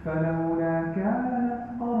 فلولا كانت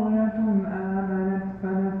قرية آمنت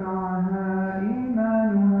فنفعها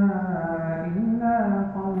إيمانها إلا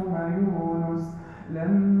قوم يونس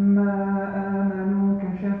لما آمنوا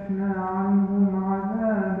كشفنا عنهم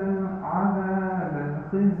عذاب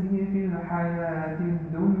الخزي في الحياة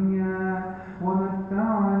الدنيا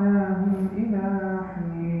ومتعناهم إلى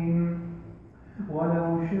حين. ولو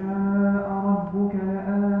شاء ربك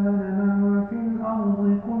لآمن من في الأرض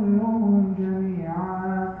كلهم جميعا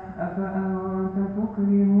أفأنت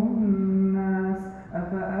تكره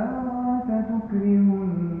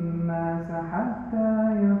الناس حتى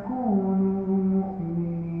يكونوا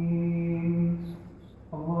مؤمنين.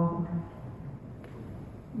 الله أكبر.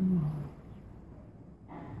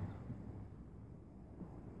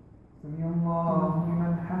 سمع الله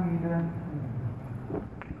لمن حمده.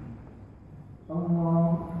 الله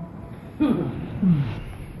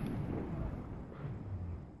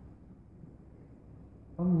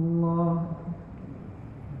الله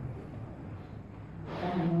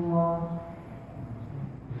الله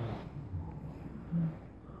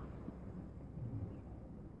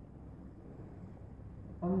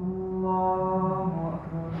الله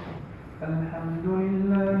أكبر. الحمد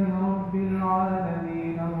لله رب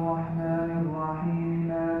العالمين الرحمن الرحيم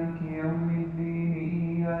مالك يوم الدين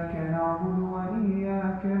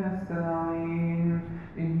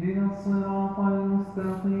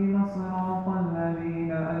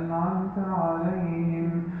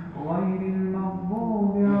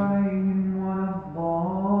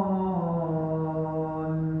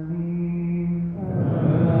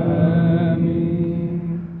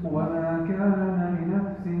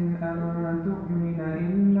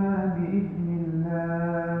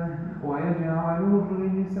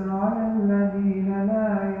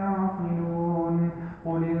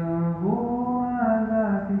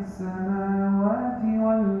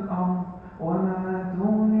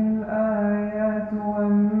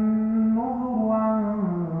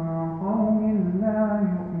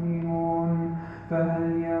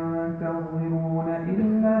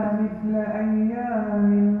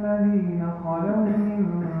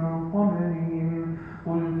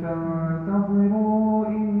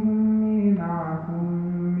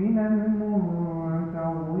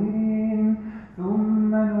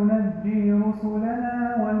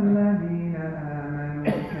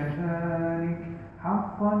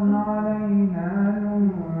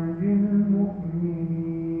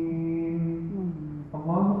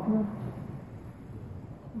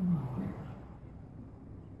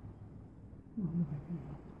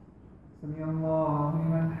سمع الله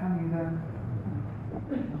لمن حمده.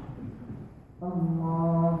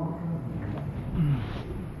 الله أكبر.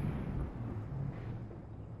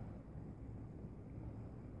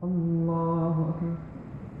 الله أكبر.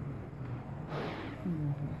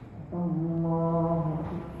 الله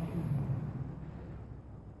أكبر.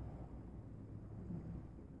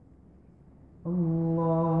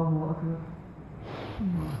 الله أكبر.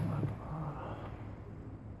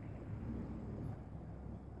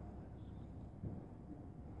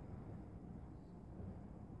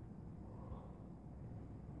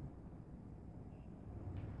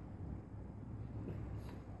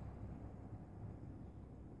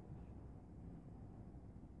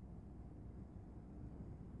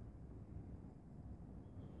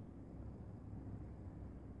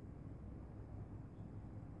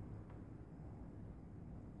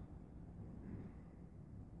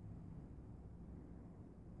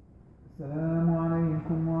 السلام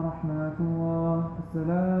عليكم ورحمة الله.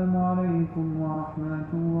 السلام عليكم ورحمة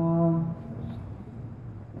الله.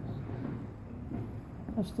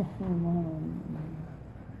 أستغفر الله.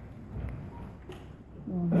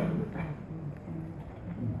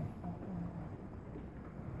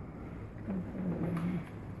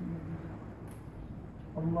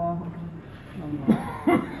 الله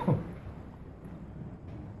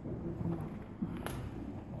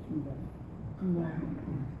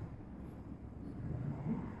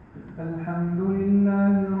الحمد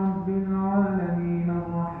لله رب العالمين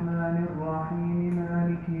الرحمن الرحيم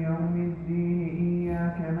مالك يوم الدين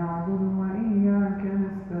إياك نعبد وإياك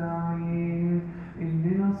نستعين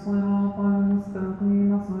اهدنا الصراط المستقيم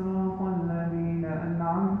صراط الذين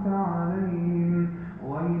أنعمت عليهم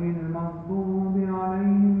غير المغضوب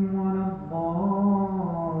عليهم ولا الضالين.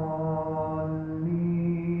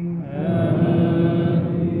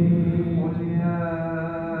 قل يا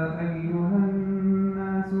أيها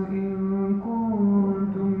الناس إن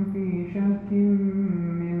كنتم في شك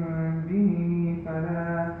من ديني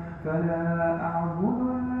فلا أعبد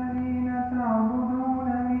الذين تعبدون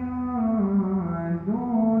من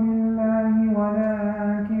دون الله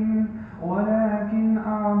ولكن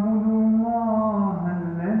أعبد الله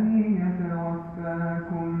الذي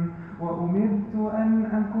يتوفاكم وأمرت أن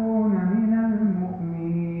أكون من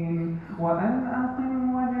المؤمنين وأن أقم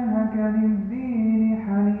وجهك للدين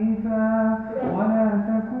حنيفا ولا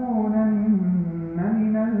تكونن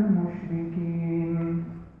من المشركين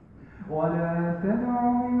ولا تدع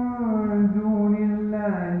من دون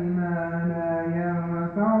الله ما لا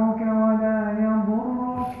ينفعك ولا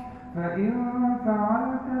يضرك فإن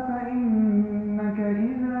فعلت فإنك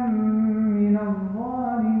إذا من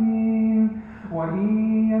الظالمين. وإن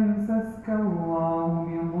يمسسك الله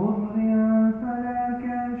بضر فلا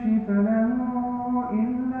كاشف له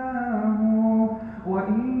إلا هو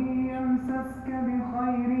وإن يمسسك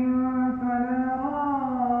بخير فلا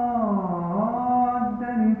راد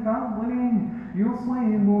لفضله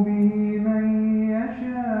يصيب به من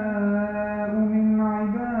يشاء من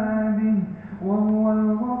عباده وهو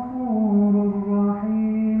الغفور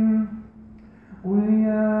الرحيم. قل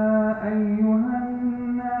يا أيها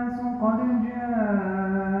الناس قد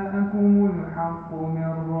جاءكم الحق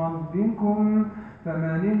من ربكم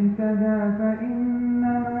فمن اهتدى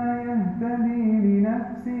فإنما يهتدي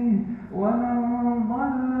لنفسه ومن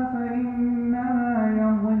ضل فإنما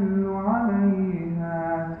يضل عليها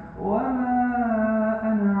وما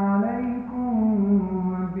أنا عليكم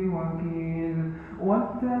بوكيل.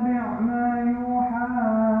 واتبع ما يوحى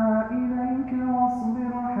إليك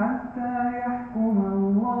واصبر حتى يحكم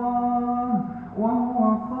الله وهو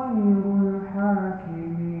خير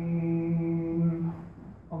الحاكمين.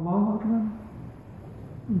 الله أكبر.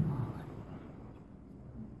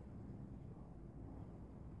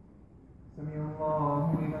 سمع الله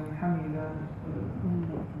لمن حمده.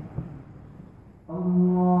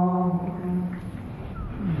 الله أكبر.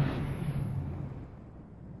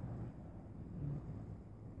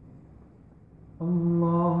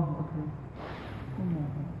 الله أكبر.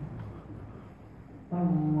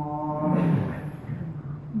 الله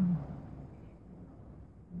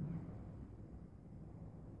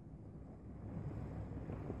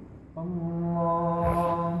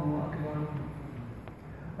الله أكبر.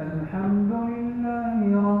 الحمد لله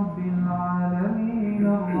رب العالمين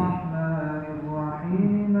الرحمن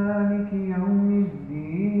الرحيم مالك يوم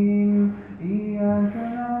الدين إياك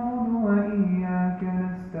نعبد وإياك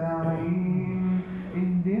نستعين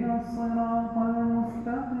اهدنا الصراط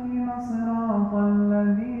المستقيم صراط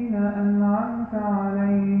الذين أنعمت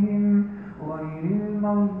عليهم غير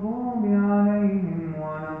المغضوب عليهم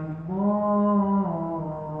ولا الضالين.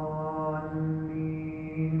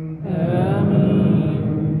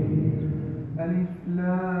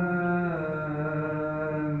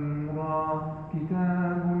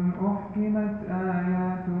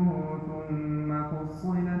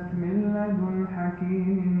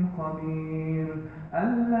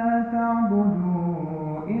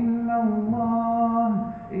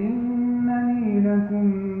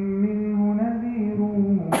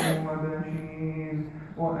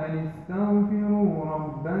 وأن استغفروا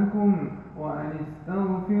ربكم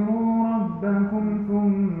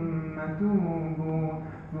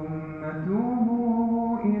ثم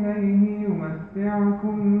توبوا إليه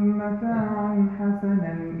يمتعكم متاعا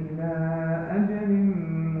حسنا إلى أجل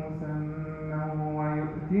مسمى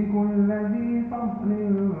ويؤت كل ذي فضل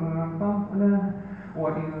فضله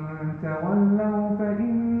وإن تولوا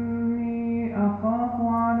فإني أخاف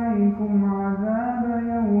عليكم عذاب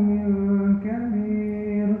يوم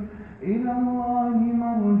كبير إلى الله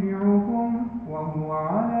مرجعكم وهو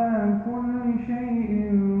على كل شيء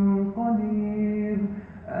قدير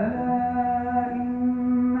ألا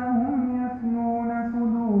إنهم يثنون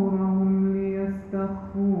صدورهم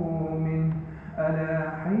ليستخفوا منه ألا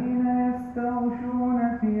حين يستغشون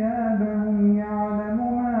ثيابهم يعلم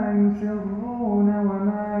ما يسرون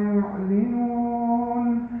وما يعلنون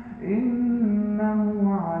إنه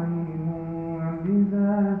عليم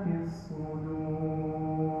بذات الصدور.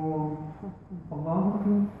 الله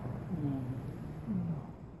أكبر.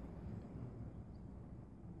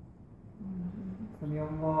 سمع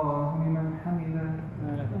الله لمن حمده.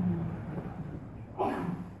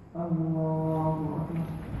 الله أكبر.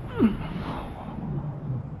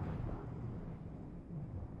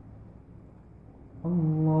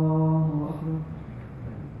 الله أكبر.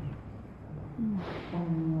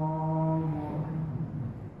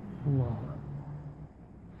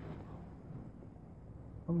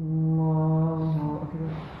 الله أكبر. الله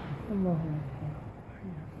أكبر. الله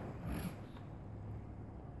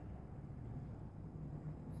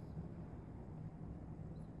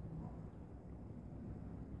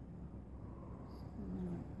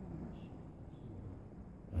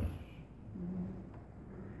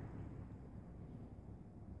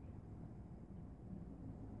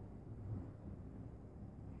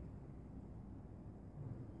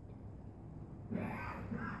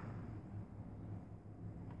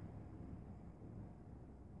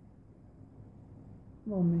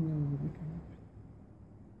اللهم إني أعوذ بك من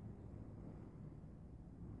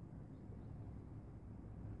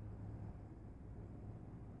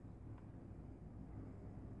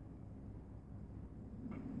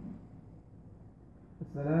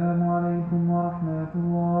السلام عليكم ورحمة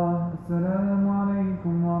الله. السلام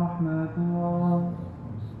عليكم ورحمة الله.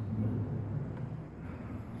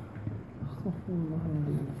 استغفر الله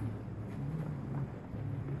العظيم.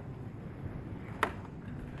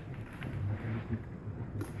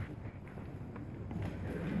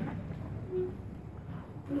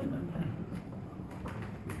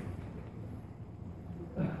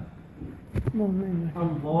 اللهم إنك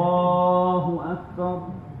الله أكبر.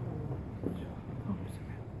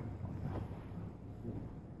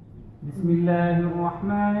 بسم الله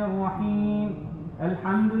الرحمن الرحيم.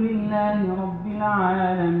 الحمد لله رب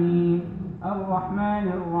العالمين الرحمن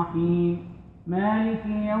الرحيم مالك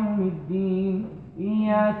يوم الدين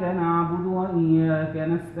إياك نعبد وإياك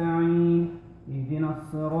نستعين اهدنا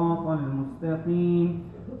الصراط المستقيم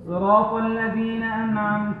صراط الذين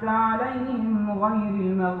أنعمت عليهم غير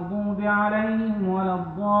المغضوب عليهم ولا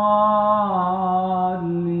الضالين.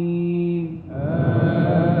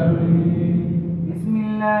 بسم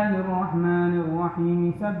الله الرحمن الرحيم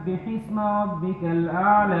سبح اسم ربك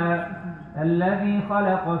الأعلى الذي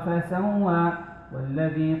خلق فسوى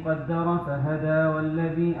والذي قدر فهدى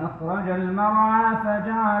والذي أخرج المرعى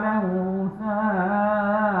فجعله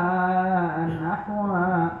غثاء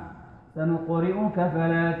أحوى سنقرئك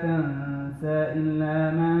فلا تنسى إلا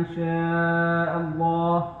ما شاء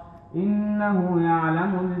الله إنه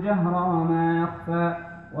يعلم الجهر وما يخفى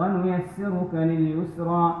ونيسرك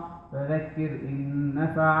لليسرى فذكر إن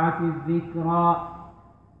نفعت الذكرى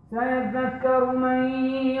سيذكر من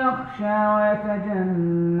يخشى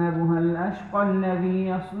ويتجنبها الأشقى الذي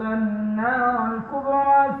يصلى النار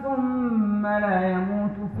الكبرى ثم لا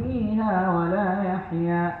يموت فيها ولا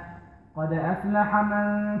يحيا قد أفلح من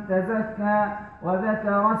تزكى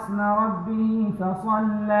وذكر اسم ربه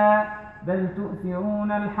فصلى بل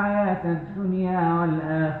تؤثرون الحياة الدنيا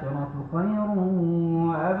والآخرة خير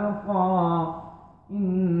وأبقى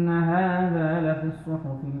إن هذا لفي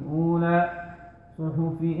الصحف الأولى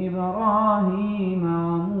صحف إبراهيم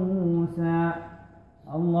وموسى.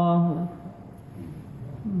 الله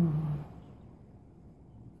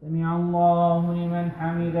سمع الله لمن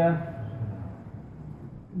حمده.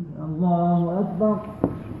 الله أكبر.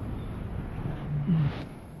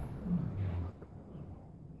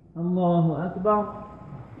 الله أكبر.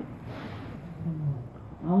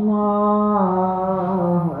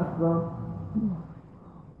 الله أكبر.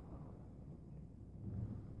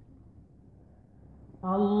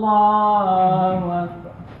 الله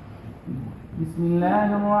أكبر. بسم الله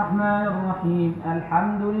الرحمن الرحمن الرحيم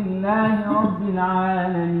الحمد لله رب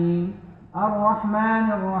العالمين الرحمن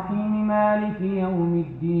الرحيم مالك يوم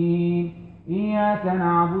الدين إياك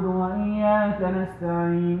نعبد وإياك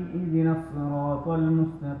نستعين اهدنا الصراط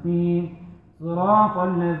المستقيم صراط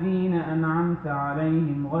الذين أنعمت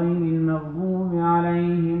عليهم غير المغضوب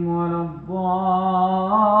عليهم ولا الضالين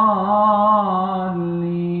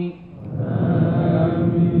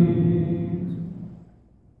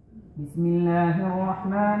بسم الله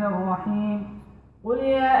الرحمن الرحيم قل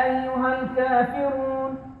يا أيها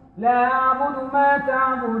الكافرون لا أعبد ما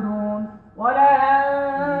تعبدون ولا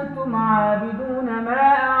أنتم عابدون ما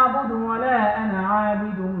أعبد ولا أنا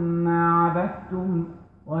عابد ما عبدتم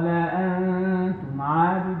ولا أنتم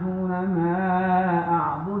عابدون ما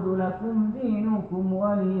أعبد لكم دينكم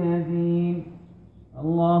ولي دين.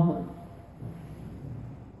 الله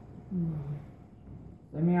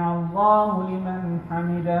سمع الله لمن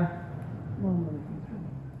حمده.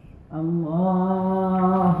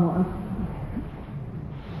 الله أكبر.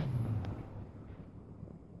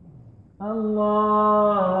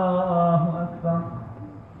 الله أكبر.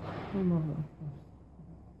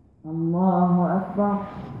 الله أكبر.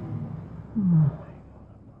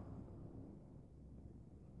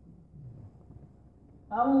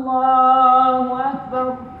 الله أكبر.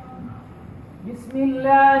 بسم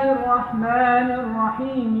الله الرحمن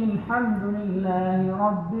الرحيم الحمد لله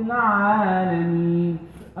رب العالمين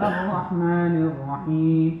الرحمن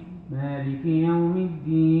الرحيم مالك يوم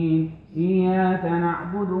الدين إياك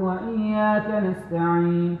نعبد وإياك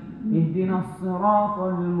نستعين اهدنا الصراط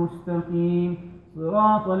المستقيم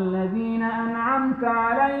صراط الذين أنعمت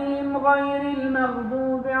عليهم غير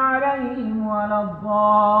المغضوب عليهم ولا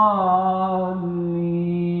الضالين.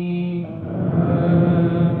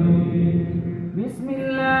 بسم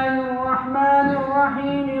الله الرحمن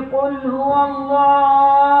الرحيم قل هو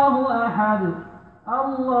الله أحد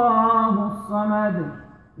الله الصمد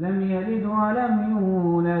لم يلد ولم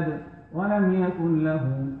يولد ولم يكن له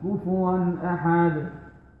كفوا أحد.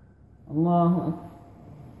 الله أكبر.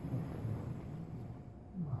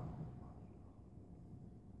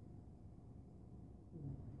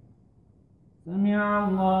 سمع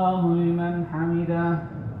الله لمن حمده.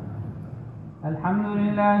 الحمد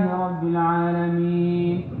لله رب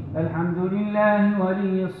العالمين الحمد لله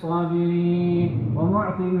ولي الصابرين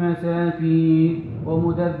ومعطي المساكين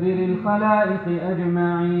ومدبر الخلائق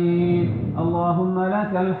أجمعين. اللهم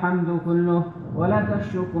لك الحمد كله ولك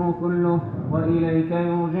الشكر كله وإليك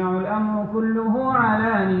يرجع الأمر كله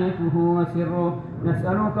علانيته وسره.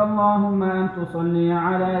 نسألك اللهم أن تصلي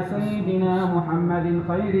على سيدنا محمد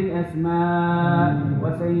خير الأسماء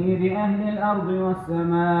وسيد أهل الأرض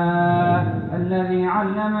والسماء الذي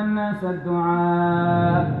علم الناس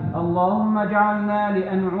الدعاء. اللهم اجعلنا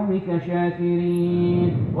لأنعمك شاكرين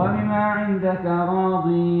وبما عندك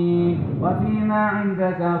راضين وفيما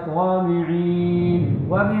عندك طامعين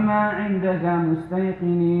وبما عندك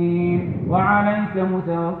مستيقنين وعليك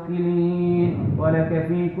متوكلين ولك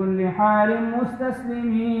في كل حال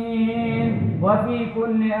مستسلمين وفي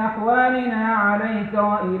كل أحوالنا عليك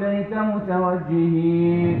وإليك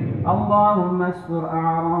متوجهين. اللهم استر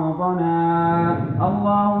أعراضنا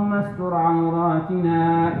اللهم استر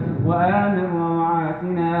عوراتنا وآمن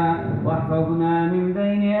روعاتنا واحفظنا من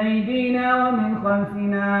بين أيدينا ومن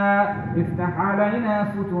خلفنا. افتح علينا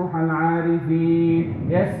فتوح العارفين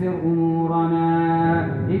يسر أمورنا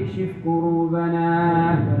اكشف كروبنا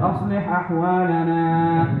أصلح أحوالنا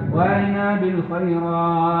وارنا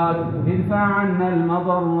بالخيرات ادفع عنا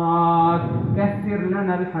المضرات كثر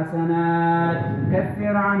لنا الحسنات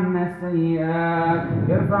كثر عنا السيئات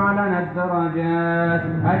ارفع لنا الدرجات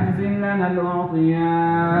أجزل لنا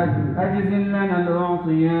الأعطيات أجزل لنا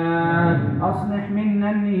الأعطيات أصلح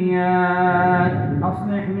منا النيات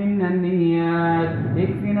أصلح منا النيات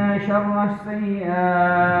اكفنا شر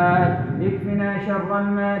السيئات اكفنا شر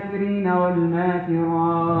الماكرين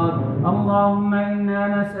والماكرات. اللهم إنا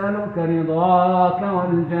نسألك رضاك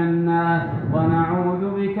والجنة ونعوذ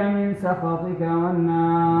بك من سخطك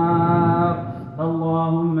والنار.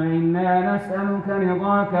 اللهم إنا نسألك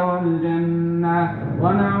رضاك والجنة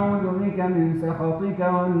ونعوذ بك من سخطك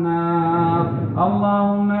والنار.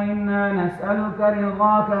 اللهم إنا نسألك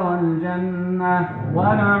رضاك والجنة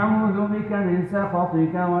ونعوذ بك من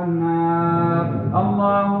سخطك والنار.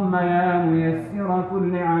 اللهم يا ميسر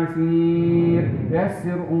كل عسير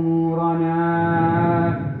يسر أمورنا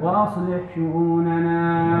وأصلح شؤوننا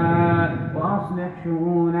وأصلح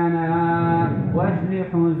شؤوننا واجل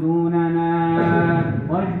حزوننا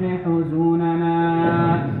واجل حزوننا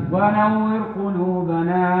ونور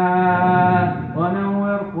قلوبنا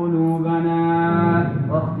ونور قلوبنا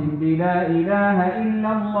واختم بلا إله إلا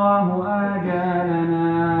الله آجالنا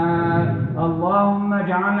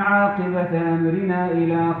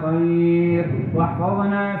إلى خير،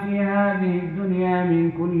 واحفظنا في هذه الدنيا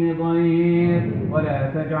من كل ضير،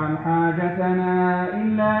 ولا تجعل حاجتنا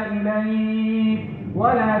إلا إليك،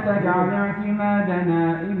 ولا تجعل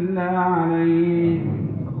اعتمادنا إلا عليك.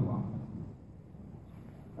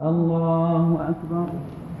 الله أكبر.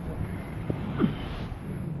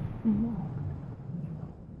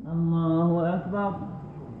 الله أكبر.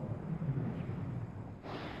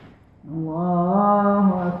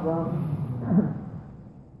 الله أكبر.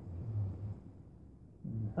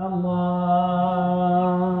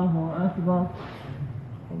 الله أكبر.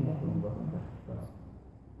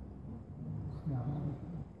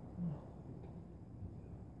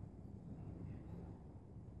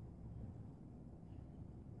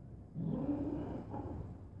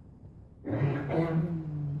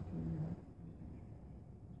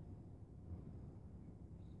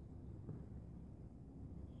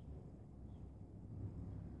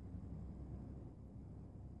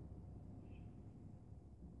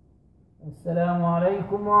 السلام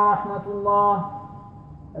عليكم ورحمة الله.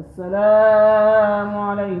 السلام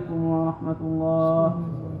عليكم ورحمة الله.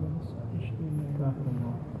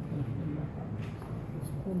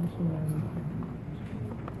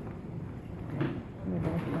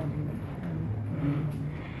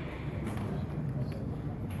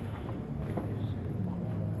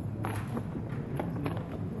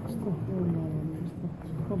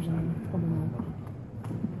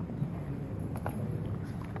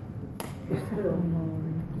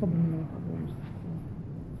 قبل